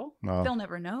phone with people. Oh. They'll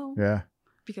never know Yeah.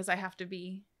 because I have to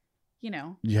be, You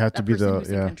have to that be person the who's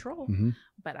in yeah. control. Mhm.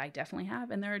 But I definitely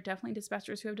have. And there are definitely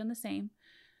dispatchers who have done the same.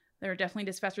 There are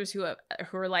definitely dispatchers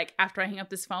who are like, after I hang up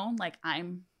this phone, like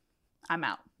I'm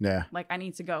out. Yeah. Like I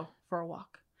need to go for a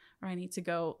walk or I need to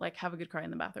go like have a good cry in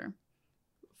the bathroom.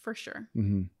 For sure.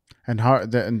 Mm-hmm. And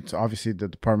and obviously the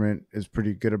department is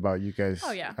pretty good about you guys.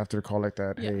 Oh, yeah. After a call like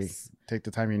that, hey, Yes. take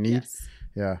the time you need. Yes.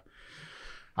 Yeah.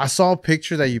 I saw a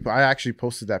picture that I actually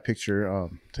posted that picture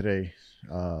today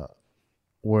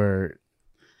where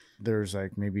there's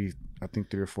like maybe I think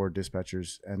 3 or 4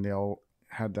 dispatchers and they all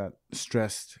had that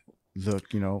stressed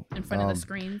look, In front of the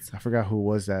screens. I forgot who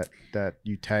was that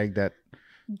you tagged that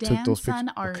took those pictures. Danson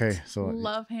Art. Okay, so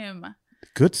love him.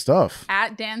 good stuff.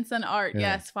 At Danson Art. Yeah.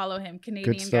 Yes, follow him.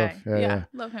 Canadian stuff. guy. Yeah.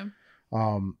 Love him.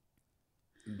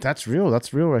 That's real.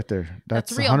 That's real right there.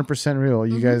 That's real. 100% real.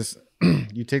 You Mhm. guys,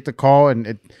 you take the call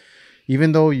and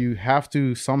even though you have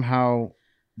to somehow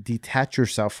detach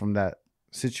yourself from that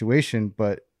situation,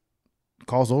 but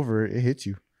calls over, it hits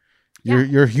you. Yeah.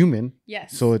 You're human,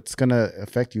 Yes. so it's gonna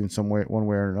affect you in some way, one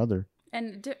way or another.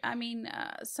 And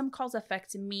some calls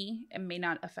affect me and may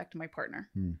not affect my partner.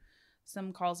 Hmm.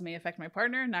 Some calls may affect my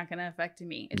partner, not going to affect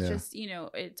me. It's Yeah. just,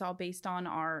 it's all based on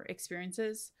our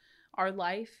experiences, our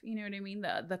life. You know what I mean?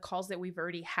 The calls that we've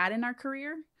already had in our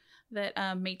career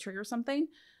that may trigger something.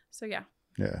 So yeah.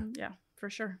 Yeah. Yeah, for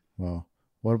sure. Well,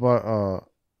 what about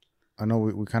I know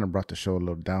we kind of brought the show a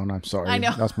little down. I'm sorry. I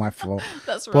know. That's my fault.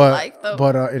 That's real But life though.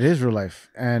 but it is real life,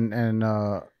 and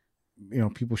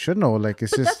people should know. Like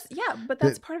it's But just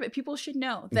that's part of it. People should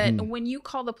know that Mhm. when you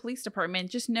call the police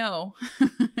department, just know,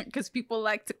 because people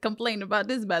like to complain about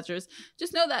dispatchers,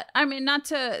 just know that, not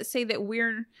to say that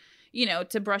we're,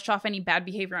 to brush off any bad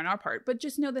behavior on our part, but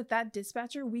just know that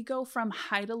dispatcher, we go from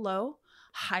high to low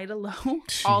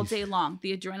all Jeez. day long,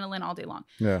 the adrenaline all day long.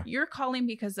 yeah. You're calling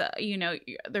because,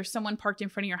 there's someone parked in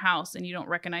front of your house and you don't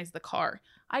recognize the car.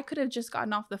 I could have just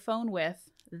gotten off the phone with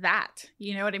that,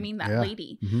 you know what I mean? That Yeah.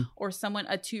 lady Mhm. or someone,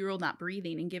 a 2-year-old not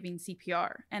breathing and giving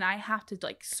CPR. And I have to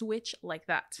like switch like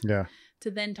that Yeah. to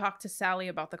then talk to Sally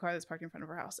about the car that's parked in front of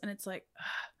her house. And it's like,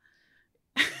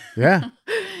 Yeah.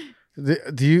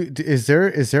 Is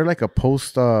there like a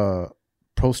post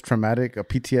traumatic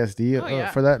PTSD Oh,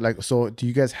 yeah. for that? Like, so do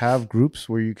you guys have groups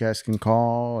where you guys can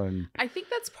call and I think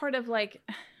that's part of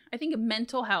I think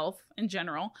mental health in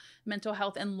general, mental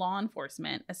health and law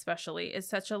enforcement especially is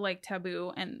such a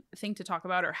taboo and thing to talk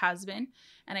about, or has been.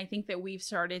 And I think that we've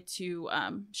started to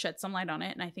shed some light on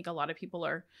it. And I think a lot of people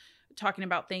are talking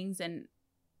about things and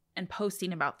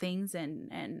posting about things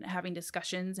and having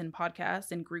discussions and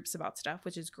podcasts and groups about stuff,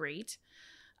 which is great.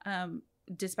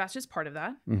 Dispatch is part of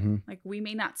that. mm-hmm. Like we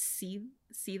may not see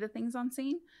the things on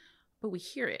scene, but we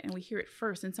hear it, and we hear it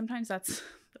first. And sometimes that's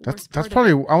the worst that's part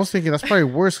probably of it. I was thinking that's probably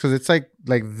worse because it's like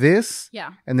this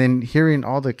Yeah, and then hearing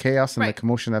all the chaos and the Right.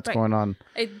 commotion that's Right. going on.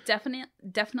 it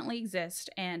definitely exists.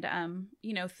 And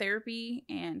therapy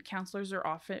and counselors are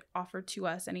offered to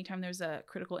us anytime there's a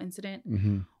critical incident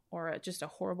Mm-hmm. or just a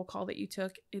horrible call that you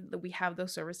took. We have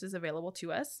those services available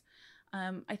to us.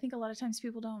 I think a lot of times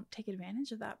people don't take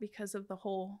advantage of that because of the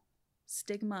whole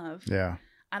stigma of Yeah.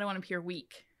 I don't want to appear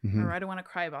weak, Mhm. or I don't want to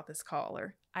cry about this call,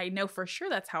 or I know for sure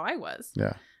that's how I was.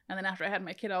 Yeah. And then after I had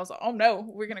my kid, I was like, oh no,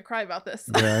 we're going to cry about this.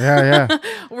 Yeah.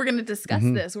 We're going to discuss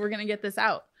Mhm. this. We're going to get this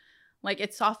out. Like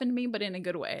it softened me, but in a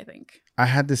good way, I think. I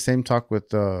had the same talk with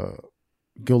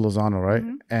Gil Lozano, right?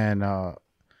 Mhm. And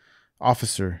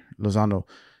Officer Lozano.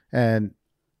 And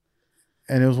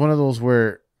it was one of those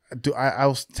where I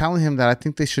was telling him that I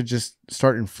think they should just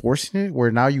start enforcing it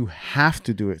where now you have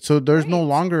to do it. So there's no Right.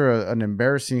 longer an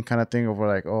embarrassing kind of thing of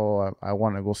like, oh, I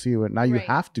want to go see you. Now you Right.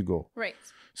 have to go. Right.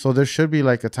 So there should be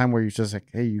like a time where you're just like,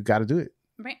 hey, you got to do it.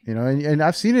 Right. You know, and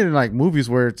I've seen it in like movies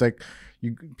where it's like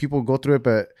people go through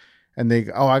it, and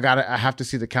they I have to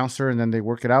see the counselor, and then they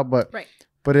work it out. But Right.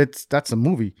 But that's a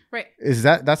movie. Right. Is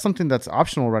that's something that's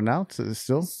optional right now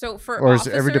still? So for or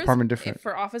officers, is every department different?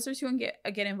 For officers who get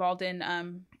involved in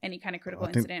any kind of critical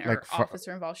incident like or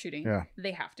officer involved shooting, yeah.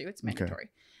 they have to. It's mandatory.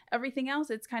 Everything else,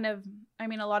 it's kind of, I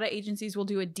mean, a lot of agencies will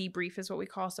do a debrief is what we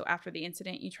call. So after the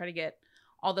incident, you try to get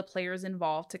all the players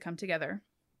involved to come together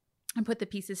and put the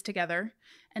pieces together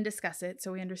and discuss it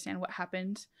so we understand what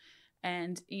happened.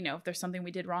 And, you know, if there's something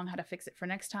we did wrong, how to fix it for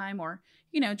next time, or,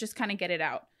 you know, just kind of get it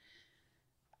out.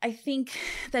 I think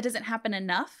that doesn't happen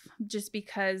enough just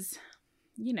because,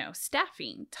 you know,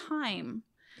 staffing, time,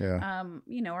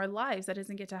 you know, our lives, that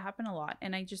doesn't get to happen a lot.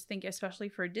 And I just think, especially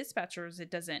for dispatchers,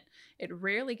 it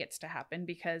rarely gets to happen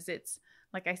because it's,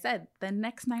 like I said, the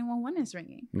next 911 is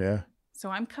ringing. Yeah.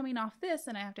 So I'm coming off this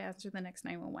and I have to answer the next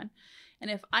 911. And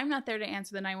if I'm not there to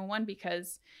answer the 911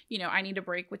 because, you know, I need a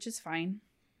break, which is fine,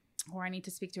 or I need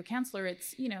to speak to a counselor,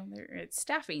 it's, you know, it's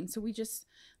staffing. So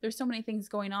there's so many things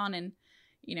going on. And,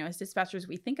 you know, as dispatchers,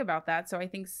 we think about that. So I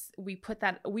think we put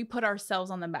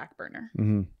ourselves on the back burner,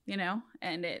 you know,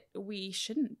 and we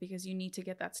shouldn't, because you need to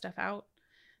get that stuff out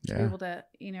to be able to,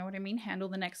 you know what I mean, handle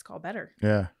the next call better.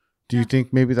 Yeah. Do you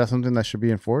think maybe that's something that should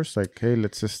be enforced? Like, hey,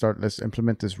 let's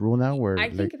implement this rule now. Where I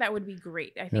think that would be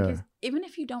great. I think even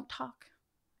if you don't talk,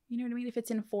 you know what I mean? If it's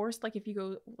enforced, like if you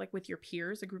go like with your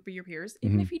peers, a group of your peers,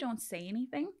 even if you don't say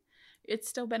anything, it's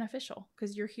still beneficial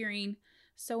because you're hearing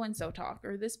so-and-so talk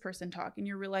or this person talk, and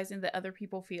you're realizing that other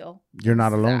people feel you're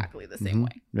not alone. Exactly the same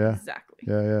way. Yeah. Exactly.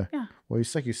 Yeah. Well,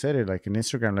 it's like you said it, like in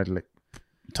Instagram, like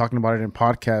talking about it in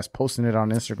podcasts, posting it on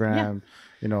Instagram,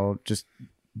 you know, just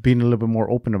being a little bit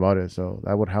more open about it. So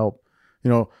that would help.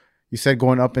 You know, you said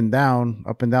going up and down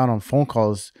on phone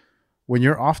calls. When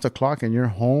you're off the clock and you're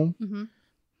home,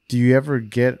 do you ever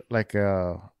get like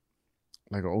a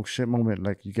oh shit moment?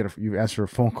 Like you answer a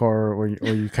phone call, or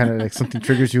you kind of like something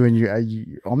triggers you, and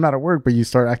you I'm not at work, but you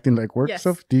start acting like work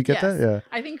stuff. Do you get that? Yeah.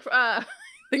 I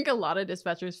think a lot of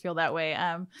dispatchers feel that way,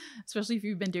 especially if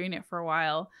you've been doing it for a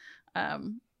while.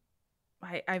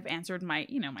 I've answered my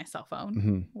cell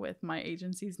phone with my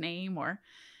agency's name, or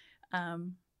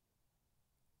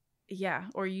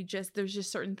there's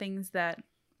just certain things that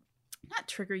not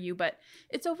trigger you, but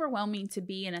it's overwhelming to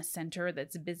be in a center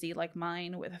that's busy like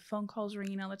mine, with phone calls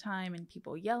ringing all the time and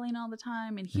people yelling all the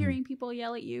time and hearing people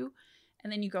yell at you.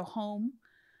 And then you go home,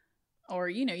 or,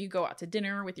 you know, you go out to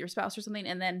dinner with your spouse or something,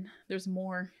 and then there's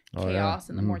more chaos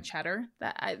and the more chatter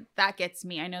that gets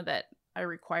me. I know that I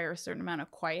require a certain amount of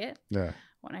quiet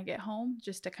when I get home,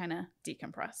 just to kind of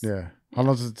decompress. Yeah. How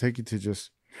long does it take you to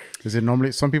just, is it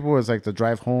normally, some people is like the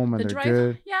drive home and they're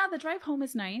good. Yeah. The drive home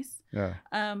is nice. Yeah.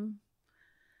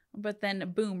 But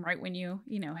then boom, right when you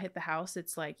hit the house,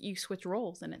 it's like you switch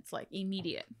roles and it's like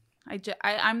immediate.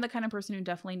 I'm the kind of person who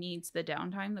definitely needs the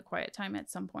downtime, the quiet time at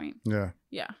some point. Yeah.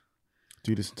 Yeah.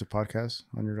 Do you listen to podcasts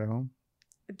on your drive home?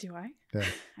 Do I? Yeah.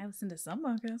 I listen to some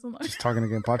podcasts. Just Talking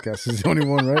Again podcast is the only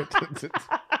one, right?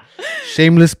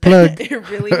 Shameless plug. It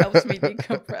really helps me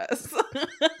decompress.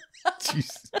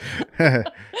 Jeez.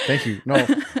 Thank you.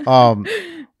 No.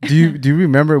 Do you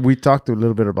remember we talked a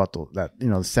little bit about that, you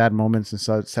know, the sad moments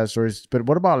and sad stories, but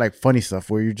what about like funny stuff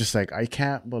where you're just like, I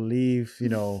can't believe, you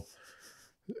know,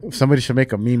 somebody should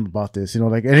make a meme about this, you know,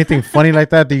 like anything funny like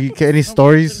that? Any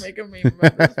stories? Should make a meme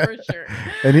about this for sure.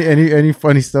 Any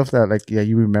funny stuff that like, yeah,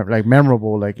 you remember, like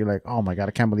memorable, like you're like, oh my God,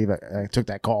 I can't believe I took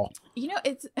that call. You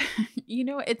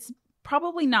know, it's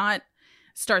probably not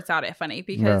starts out at funny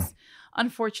because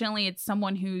unfortunately it's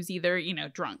someone who's either, you know,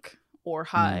 drunk or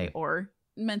high or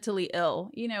mentally ill,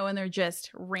 you know, and they're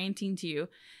just ranting to you.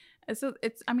 So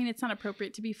it's not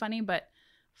appropriate to be funny, but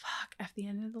fuck, at the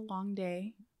end of the long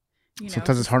day, you know,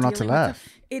 sometimes it's hard not to laugh.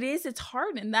 It's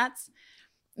hard. And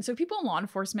so people in law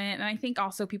enforcement, and I think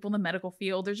also people in the medical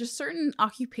field, there's just certain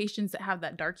occupations that have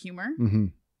that dark humor.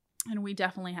 And we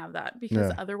definitely have that,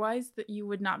 because otherwise that you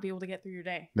would not be able to get through your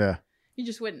day. Yeah. You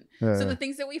just wouldn't. So the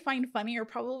things that we find funny are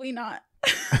probably not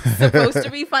supposed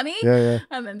to be funny. Yeah.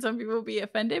 And then some people will be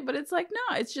offended, but it's like,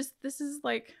 no, it's just, this is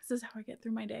how I get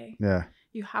through my day. Yeah.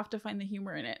 You have to find the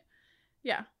humor in it.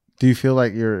 Yeah. Do you feel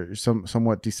like you're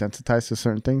somewhat desensitized to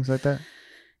certain things like that?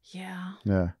 Yeah.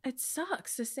 Yeah. It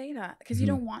sucks to say that because you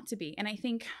don't want to be. And I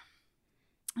think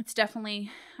it's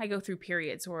definitely, I go through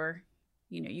periods where,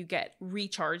 you know, you get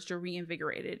recharged or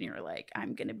reinvigorated and you're like,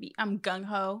 I'm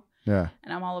gung-ho. Yeah.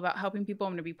 And I'm all about helping people.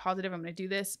 I'm going to be positive. I'm going to do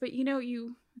this. But, you know,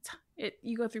 you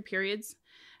go through periods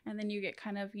And then you get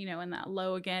kind of, you know, in that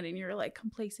low again, and you're like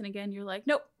complacent again. You're like,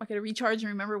 nope, I got to recharge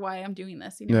and remember why I'm doing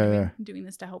this. You know what I mean? I'm doing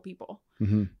this to help people.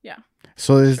 Mm-hmm. Yeah.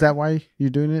 So is that why you're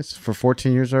doing this for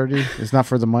 14 years already? It's not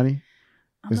for the money?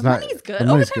 The money's good.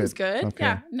 Overtime's good. Okay.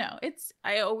 Yeah. No,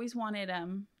 I always wanted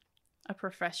a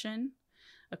profession,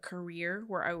 a career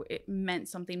where it meant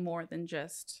something more than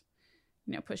just,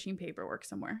 you know, pushing paperwork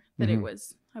somewhere. That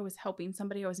I was helping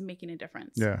somebody. I was making a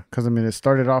difference. Yeah, because I mean, it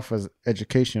started off as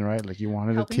education, right? Like you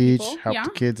wanted Helping to teach, people.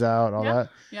 help the kids out, all that.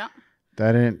 Yeah.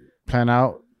 That didn't plan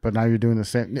out, but now you're doing the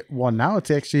same. Well, now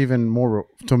it's actually even more,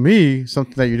 to me,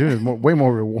 something that you're doing is way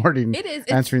more rewarding. It is.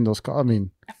 Answering those calls. I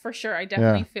mean, for sure. I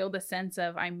definitely feel the sense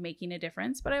of I'm making a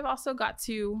difference, but I've also got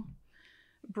to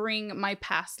bring my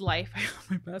past life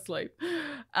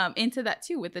into that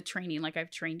too with the training. Like I've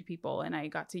trained people and I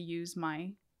got to use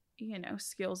my, you know,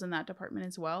 skills in that department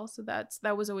as well. So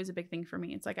that was always a big thing for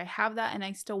me. It's like I have that and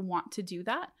I still want to do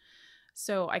that.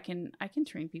 So I can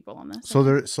train people on this.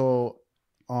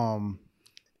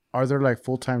 Are there like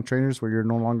full-time trainers where you're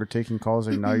no longer taking calls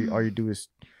and now all you do is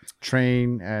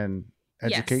train and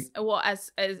educate? Yes. Well, as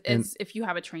if you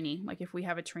have a trainee, like if we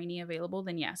have a trainee available,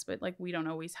 then yes, but like we don't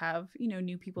always have, you know,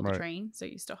 new people to train. So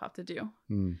you still have to do.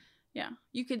 Yeah.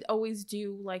 You could always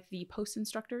do like the post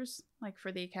instructors, like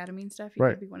for the academy and stuff. You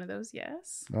could be one of those.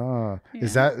 Yes.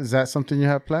 Is that something you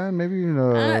have planned maybe in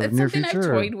the near future? It's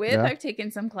something I've toyed with. Yeah? I've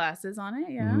taken some classes on it.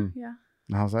 Yeah. Yeah.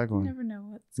 How's that going? You never know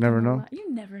what's you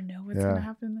never know what's going to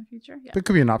happen in the future. Yeah. But it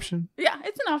could be an option. Yeah,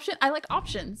 it's an option. I like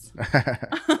options.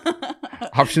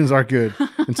 Options are good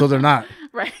until they're not.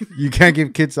 Right. You can't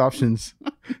give kids options.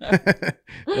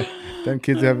 Them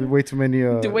kids have way too many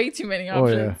options. Oh,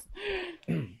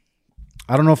 yeah.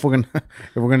 I don't know if we're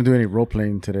gonna do any role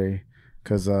playing today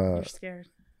because you're scared.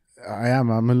 I am.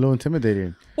 I'm a little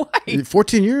intimidating. Why?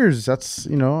 14 years. That's,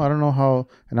 you know, I don't know how,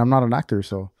 and I'm not an actor,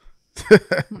 so.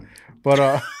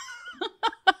 But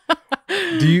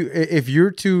do you, if you're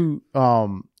to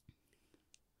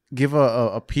give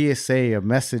a PSA, a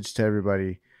message to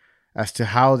everybody as to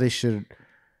how they should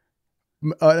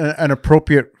an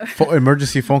appropriate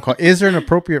emergency phone call, is there an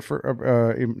appropriate for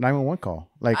 911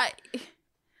 call? Like,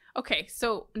 okay,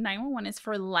 so 911 is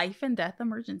for life and death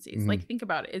emergencies. Like, think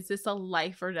about it. Is this a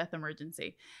life or death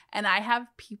emergency? And I have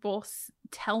people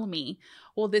tell me,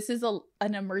 well, this is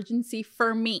an emergency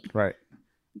for me. Right.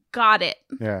 Got it.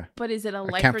 Yeah. But is it a life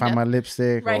or death? I can't find my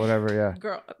lipstick or whatever. Yeah.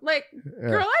 Girl, I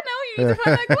know you need to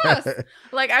find that glass.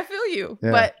 Like, I feel you.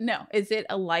 Yeah. But no, is it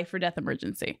a life or death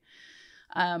emergency?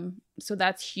 So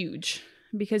that's huge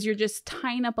because you're just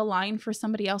tying up a line for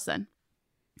somebody else then.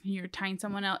 You're tying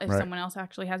someone else. If someone else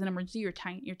actually has an emergency, you're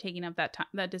taking up that time,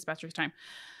 that dispatcher's time.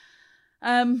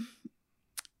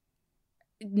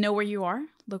 Know where you are.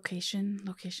 Location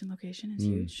is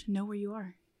huge. Know where you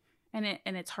are. And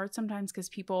it's hard sometimes because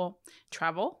people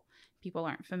travel. People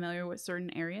aren't familiar with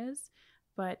certain areas.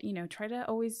 But, you know, try to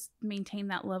always maintain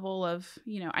that level of,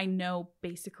 you know, I know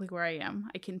basically where I am.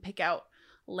 I can pick out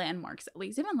landmarks at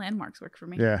least. Even landmarks work for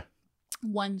me. Yeah.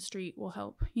 One street will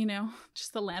help, you know,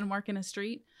 just the landmark in a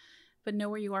street. But know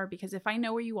where you are, because if I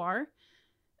know where you are,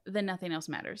 then nothing else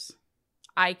matters.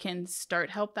 I can start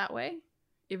help that way.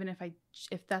 Even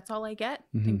if that's all I get,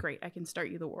 then great. I can start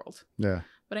you the world. Yeah.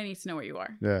 But I need to know where you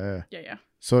are. Yeah.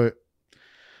 So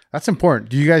that's important.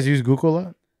 Do you guys use Google a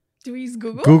lot? Do we use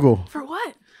Google? Google. For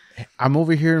what? I'm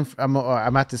over here. I'm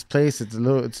at this place. It's a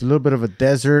little bit of a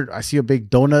desert. I see a big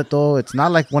donut though. It's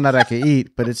not like one that I can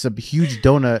eat, but it's a huge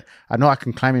donut. I know I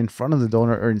can climb in front of the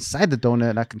donut or inside the donut,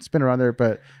 and I can spin around there.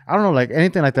 But I don't know, like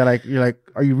anything like that. Like you're like,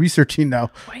 are you researching now?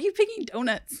 Why are you picking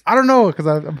donuts? I don't know, because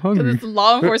I'm hungry. Because it's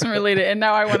law enforcement related, and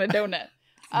now I want a donut.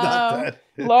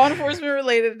 Law enforcement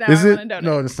related. Now Is I it? want a donut.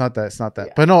 No, it's not that. It's not that.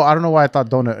 Yeah. But no, I don't know why I thought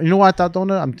donut. You know why I thought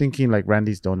donut? I'm thinking like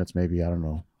Randy's Donuts, maybe. I don't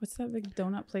know. What's that big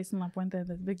donut place in La Puente?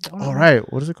 The big donut. All right,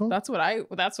 what is it called? That's what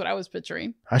I was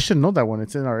picturing. I should know that one.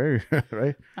 It's in our area,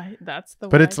 right? That's the.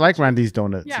 But it's like Randy's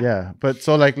Donuts, yeah. But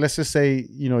so like, let's just say,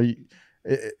 you know,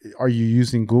 are you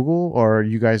using Google, or are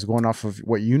you guys going off of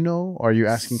what you know? Or are you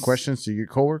asking questions to your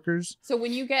coworkers? So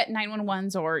when you get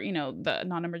 911s or, you know, the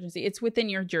non-emergency, it's within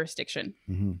your jurisdiction.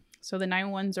 Mm-hmm. So the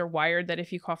 911s are wired that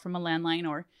if you call from a landline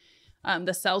or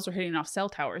the cells are hitting off cell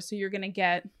towers, so you're going to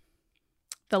get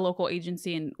the local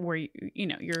agency and where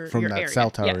your from that area. Cell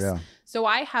tower. Yes. Yeah. So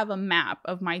I have a map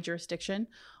of my jurisdiction.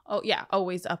 Oh yeah,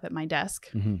 always up at my desk.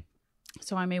 Mm-hmm.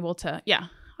 So I'm able to. Yeah.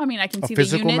 I mean, I can see the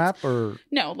units. A physical map or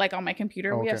no? Like on my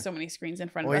computer, we have so many screens in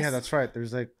front of us. Oh yeah, that's right.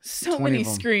 There's like so many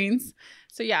screens.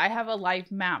 So yeah, I have a live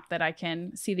map that I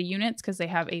can see the units because they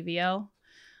have AVL.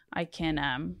 I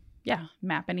can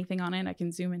map anything on it. I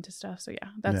can zoom into stuff. So yeah,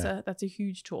 that's a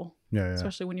huge tool. Yeah.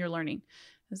 Especially when you're learning.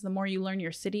 Because the more you learn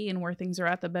your city and where things are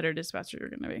at, the better dispatcher you're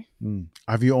going to be.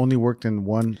 Have you only worked in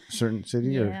one certain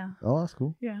city? Yeah. Or? Oh, that's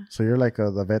cool. Yeah. So you're like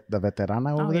the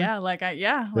veterana over there?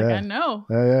 Yeah. I know.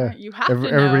 Yeah. You have to know.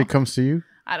 Everybody comes to you?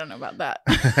 I don't know about that.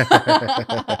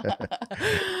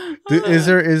 Is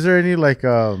there any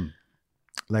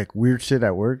like weird shit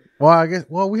at work?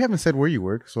 Well, we haven't said where you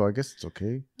work, so I guess it's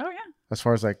okay. Oh yeah. As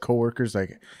far as like coworkers,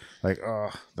 like oh,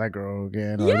 that girl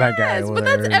again, or that guy over but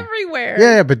there. that's everywhere.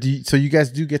 Yeah, but so you guys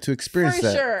do get to experience For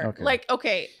that. sure. Okay. Like,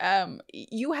 okay,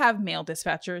 you have male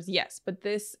dispatchers, yes, but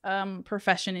this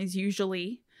profession is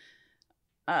usually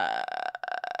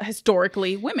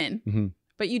historically women. Mm-hmm.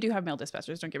 But you do have male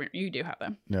dispatchers. Don't get me wrong. You do have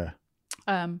them. Yeah.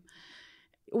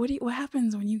 What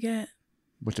happens when you get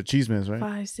Bunch of cheesemans, right?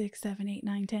 5, 6, 7, 8,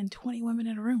 9, 10, 20 women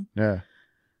in a room? Yeah.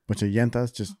 Bunch of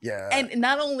yentas, just yeah. And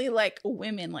not only like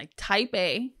women, like type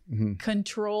A,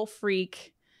 control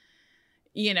freak,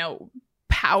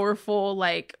 powerful,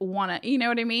 like wanna, you know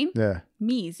what I mean? Yeah.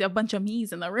 Me's, a bunch of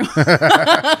me's in the room.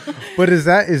 But is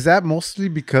that mostly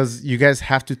because you guys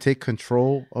have to take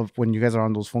control of when you guys are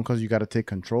on those phone calls? You got to take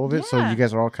control of it. So you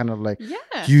guys are all kind of like,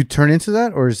 do you turn into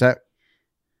that, or is that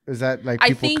like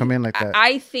people come in like that?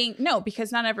 I think no,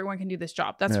 because not everyone can do this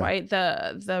job. That's why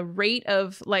the rate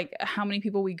of like how many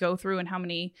people we go through and how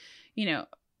many,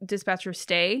 dispatchers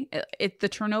stay, the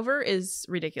turnover is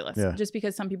ridiculous. Yeah. Just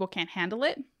because some people can't handle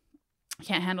it,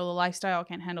 can't handle the lifestyle,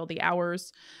 can't handle the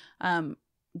hours,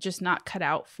 just not cut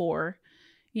out for,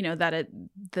 that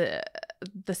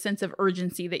the sense of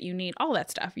urgency that you need, all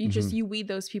that stuff. You just you weed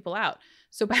those people out.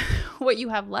 So what you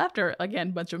have left are again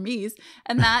a bunch of me's,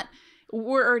 and that.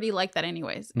 We're already like that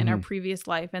anyways in our previous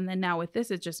life. And then now with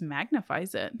this, it just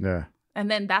magnifies it. Yeah.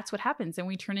 And then that's what happens. And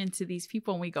we turn into these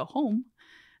people and we go home.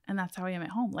 And that's how I am at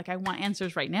home. Like, I want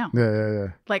answers right now. Yeah.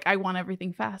 Like, I want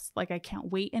everything fast. Like, I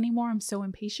can't wait anymore. I'm so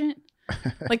impatient.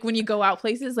 Like, when you go out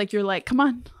places, like, you're like, come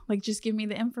on. Like, just give me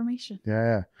the information.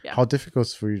 Yeah. How difficult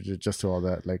is it for you to adjust to all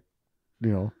that? Like,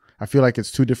 I feel like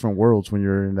it's two different worlds when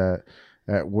you're in that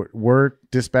at work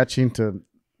dispatching to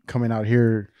coming out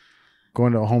here,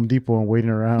 going to a Home Depot and waiting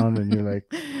around, and you're like,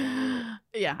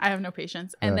 yeah, I have no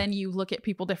patience. And then you look at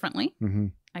people differently.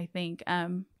 I think, I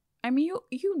mean,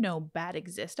 bad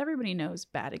exists. Everybody knows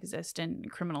bad exists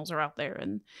and criminals are out there.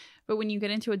 But when you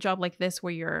get into a job like this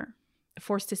where you're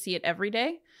forced to see it every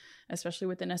day, especially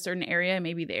within a certain area,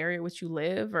 maybe the area in which you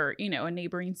live or, a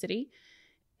neighboring city,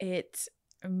 it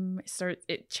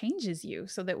changes you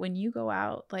so that when you go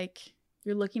out, like,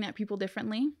 you're looking at people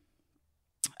differently.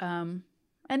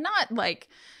 And not like,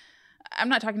 I'm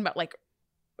not talking about like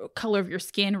color of your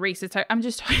skin, race. I'm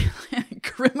just talking like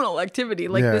criminal activity.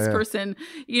 Like this person,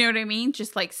 you know what I mean?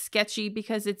 Just like sketchy,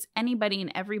 because it's anybody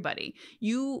and everybody.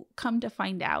 You come to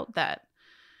find out that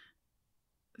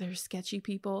there's sketchy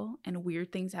people and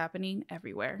weird things happening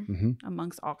everywhere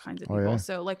amongst all kinds of people. Yeah.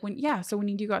 So like when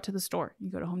you do go out to the store, you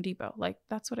go to Home Depot, like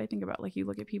that's what I think about. Like you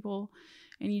look at people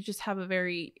and you just have a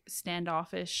very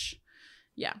standoffish,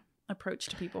 approach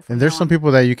to people. And there's some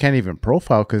people that you can't even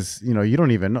profile because you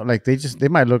don't even know. Like they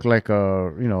might look like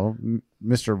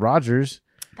Mr. Rogers.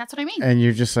 That's what I mean. And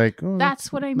you're just like, oh,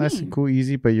 that's what I mean. Nice and cool,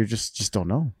 easy, but you just don't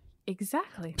know.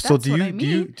 Exactly. So do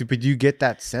you get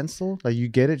that sense though? Like you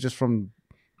get it just from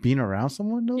being around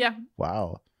someone though? Yeah.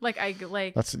 Wow.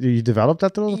 That's you developed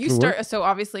that though? So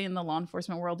obviously in the law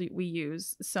enforcement world, we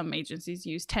use, some agencies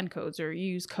use 10 codes or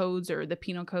use codes or the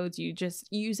penal codes. You just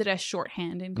use it as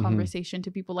shorthand in conversation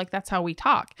to people. Like that's how we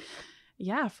talk.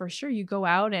 Yeah, for sure. You go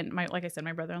out and like I said,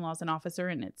 my brother-in-law is an officer,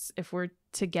 and if we're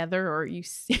together or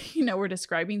we're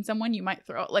describing someone, you might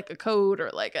throw out like a code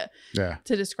or like to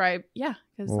describe. Yeah.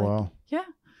 Wow.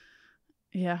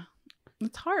 Yeah.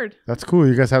 It's hard. That's cool.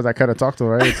 You guys have that kind of talk though,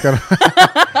 right? It's kind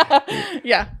of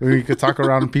yeah. You could talk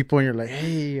around people and you're like,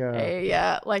 hey,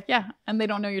 and they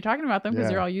don't know you're talking about them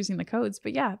because you're all using the codes.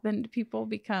 But then people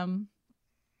become,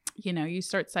 you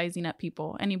start sizing up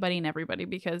people, anybody and everybody,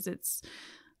 because it's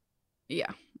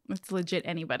legit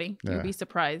anybody. Yeah. You'd be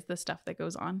surprised the stuff that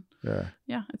goes on. Yeah.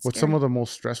 Yeah. It's What's scary. some of the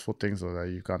most stressful things though that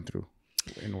you've gone through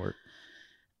in work?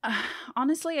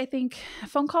 Honestly, I think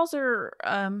phone calls are,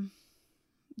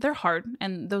 they're hard,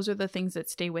 and those are the things that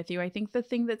stay with you. I think the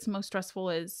thing that's most stressful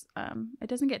is, it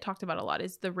doesn't get talked about a lot,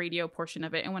 is the radio portion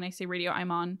of it. And when I say radio,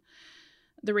 I'm on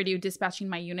the radio dispatching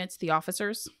my units, the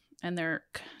officers, and they're,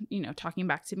 talking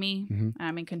back to me.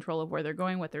 I'm in control of where they're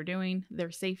going, what they're doing,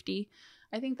 their safety.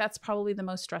 I think that's probably the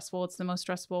most stressful. It's the most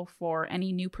stressful for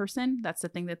any new person. That's the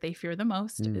thing that they fear the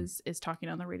most is talking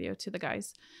on the radio to the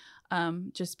guys,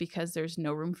 just because there's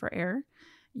no room for error.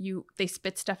 They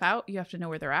spit stuff out. You have to know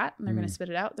where they're at, and they're going to spit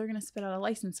it out. They're going to spit out a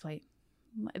license plate.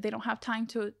 They don't have time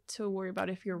to worry about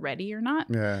if you're ready or not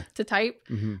Yeah. to type.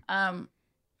 Mm-hmm.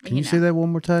 Can you you say that one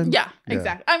more time? Yeah,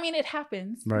 exactly. I mean, it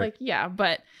happens. Right. Like, yeah,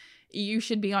 but you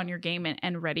should be on your game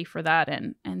and ready for that,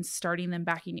 and starting them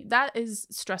backing you. That is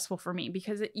stressful for me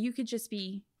because you could just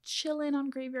be chilling on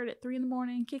graveyard at 3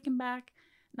 a.m, kicking back.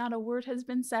 Not a word has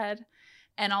been said.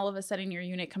 And all of a sudden your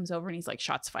unit comes over and he's like,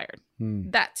 shots fired.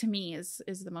 That to me is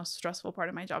the most stressful part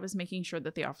of my job, is making sure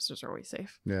that the officers are always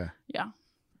safe. Yeah. Yeah.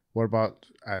 What about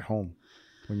at home?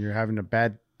 When you're having a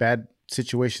bad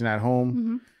situation at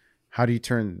home, how do you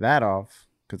turn that off?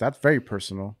 Because that's very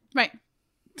personal. Right.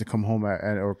 To come home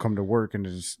or come to work and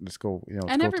just let's go, you know.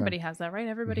 And everybody has that, right?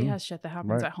 Everybody has shit that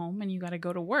happens Right. at home, and you got to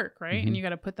go to work, right? And you got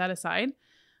to put that aside.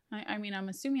 I mean, I'm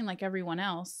assuming like everyone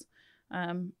else,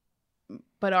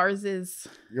 but ours is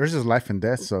yours is life and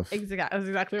death stuff. That's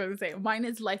exactly what I was saying. Mine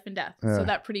is life and death. Yeah. So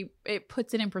that it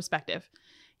puts it in perspective.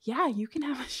 Yeah, you can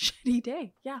have a shitty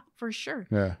day. Yeah, for sure.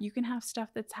 Yeah. You can have stuff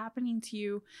that's happening to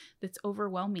you that's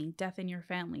overwhelming. Death in your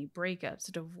family,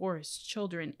 breakups, divorce,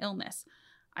 children, illness.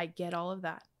 I get all of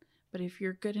that. But if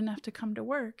you're good enough to come to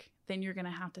work, then you're going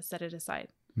to have to set it aside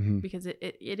because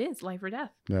it is life or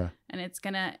death. Yeah. And it's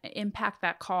going to impact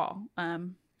that call.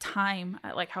 Time,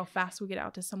 like how fast we get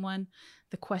out to someone,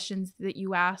 the questions that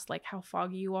you ask, like how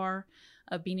foggy you are,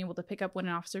 being able to pick up when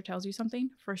an officer tells you something,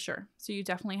 for sure. So you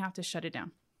definitely have to shut it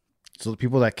down. So the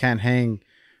people that can't hang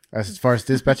as far as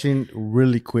dispatching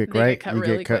really quick, right?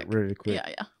 Get cut really quick.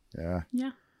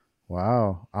 Yeah.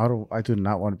 Wow. I do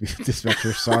not want to be a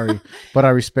dispatcher. Sorry. But I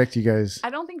respect you guys. I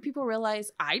don't think people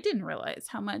realize, I didn't realize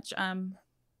how much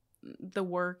the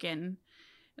work and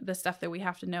the stuff that we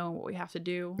have to know and what we have to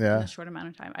do in a short amount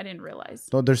of time. I didn't realize.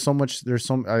 So there's so much,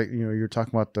 you're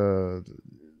talking about the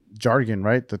jargon,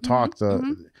 right? The talk,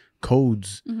 the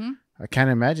codes. I can't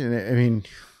imagine it. I mean,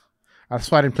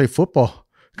 that's why I didn't play football.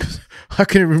 Because I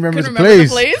couldn't remember the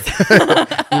plays.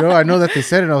 I know that they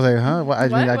said it. And I was like, huh? Well,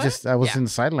 I was in the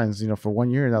sidelines, for 1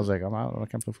 year, and I was like, I'm out. I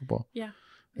can't play football. Yeah.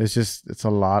 It's a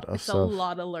lot of stuff. It's a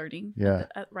lot of learning. Yeah.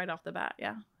 Right off the bat.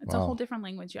 Yeah. It's a whole different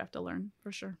language you have to learn,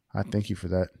 for sure. I thank you for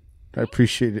that. I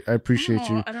appreciate it. I appreciate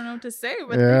you. I don't know what to say,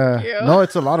 but thank you. No,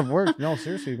 it's a lot of work. No,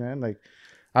 seriously, man. Like,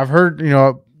 I've heard,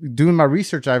 doing my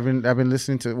research, I've been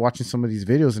watching some of these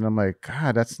videos, and I'm like,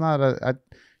 God, that's not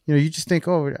you just think,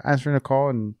 oh, answering a call,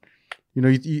 and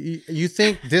you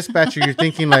think dispatcher, you're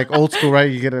thinking like old school,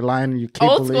 right? You get a line and you keep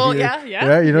old school, yeah.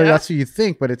 That's what you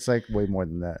think, but it's like way more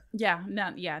than that. Yeah,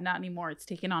 not anymore. It's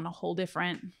taken on a whole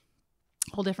different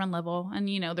level, and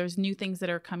there's new things that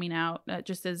are coming out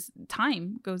just as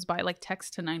time goes by, like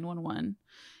text to 911.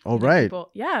 Oh, right.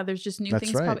 There's just new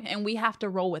things popping, and we have to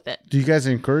roll with it. Do you guys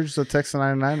encourage the text to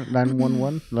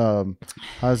 911?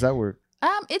 How does that work?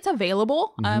 It's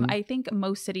available. I think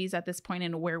most cities at this point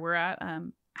and where we're at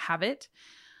have it.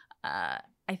 I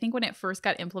think when it first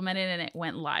got implemented and it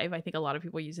went live, I think a lot of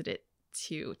people used it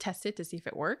to test it to see if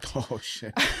it worked. Oh,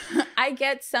 shit. I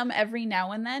get some every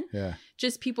now and then. Yeah.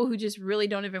 Just people who just really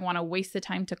don't even want to waste the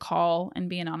time to call and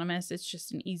be anonymous. It's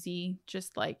just an easy,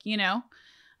 just like,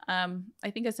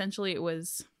 I think essentially it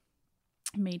was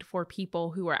made for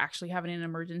people who are actually having an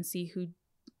emergency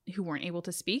who weren't able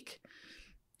to speak.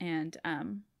 And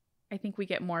I think we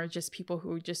get more just people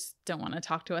who just don't want to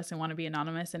talk to us and want to be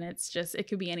anonymous. And it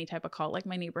could be any type of call. Like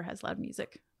my neighbor has loud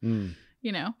music,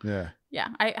 Yeah. Yeah.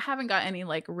 I haven't got any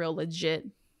like real legit.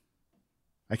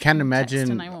 I can't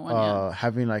imagine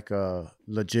having like a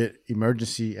legit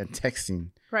emergency and texting.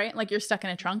 Right? Like you're stuck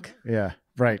in a trunk. Yeah.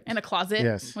 Right. In a closet.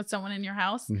 Yes. With someone in your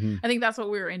house. I think that's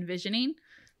what we were envisioning.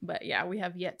 But yeah, we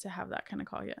have yet to have that kind of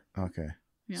call yet. Okay.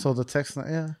 Yeah. So the text,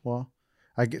 well,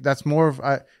 I get that's more of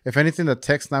if anything, the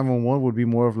text 911 would be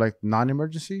more of like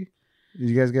non-emergency.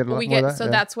 You guys get a lot more of that? So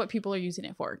that's what people are using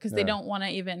it for, because they don't want to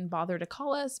even bother to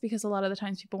call us, because a lot of the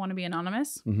times people want to be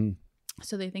anonymous.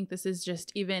 So they think this is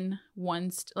just even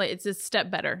it's a step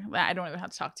better. I don't even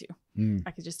have to talk to you.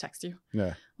 I could just text you.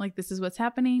 Yeah. Like, this is what's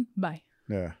happening. Bye.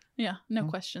 Yeah. Yeah. No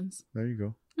questions. There you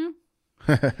go.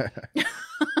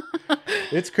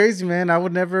 It's crazy, man. I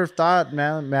would never have thought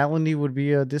Melanie would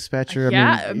be a dispatcher.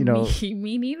 Yeah,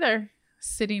 me neither.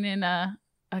 Sitting in a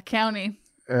county.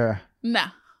 Yeah. Nah.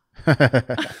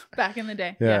 Back in the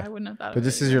day. Yeah, I wouldn't have thought. But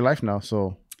this is your life now,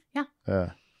 so yeah.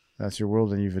 That's your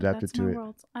world, and you've adapted That's to my it.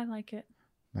 World. I like it.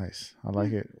 Nice. I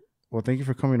like it. Well, thank you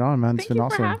for coming on, man. It's been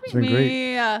awesome. It's been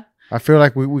great. I feel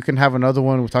like we can have another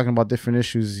one. We're talking about different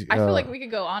issues. I feel like we could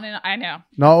go on and I know.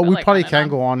 No, we probably can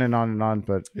go on and on,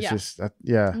 but it's just But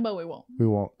we won't. We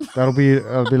won't. It'll be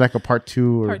like a part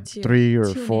 2 or 3 or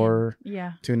 4.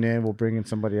 Yeah. Tune in. We'll bring in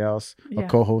somebody else, a Yeah.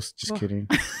 co-host. Just kidding.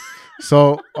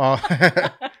 So,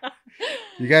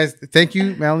 You guys, thank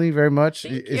you, Melanie, very much.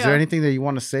 Thank Is you. there anything that you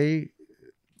want to say?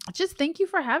 Just thank you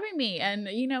for having me. And,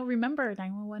 remember,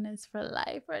 911 is for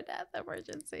life or death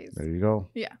emergencies. There you go.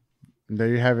 Yeah. And there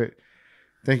you have it.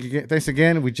 Thanks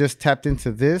again. We just tapped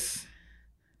into this.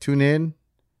 Tune in,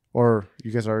 or you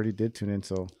guys already did tune in,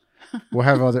 so we'll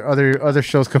have other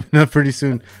shows coming up pretty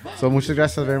soon. So muchas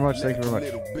gracias very much. Thank you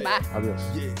very much. Bye. Adios.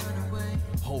 Yeah,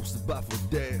 hosted by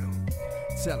Fidel.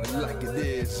 Tell it like it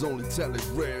is, only tell it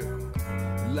real.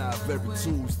 Live every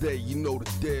Tuesday, you know the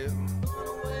deal.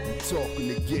 We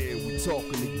talking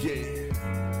again.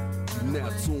 You now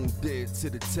tuned in to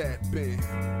the tap in.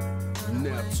 You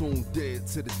now tuned in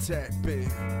to the tap in.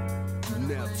 You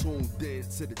now tuned in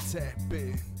to the tap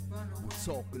in. We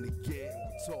talking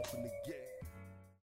again.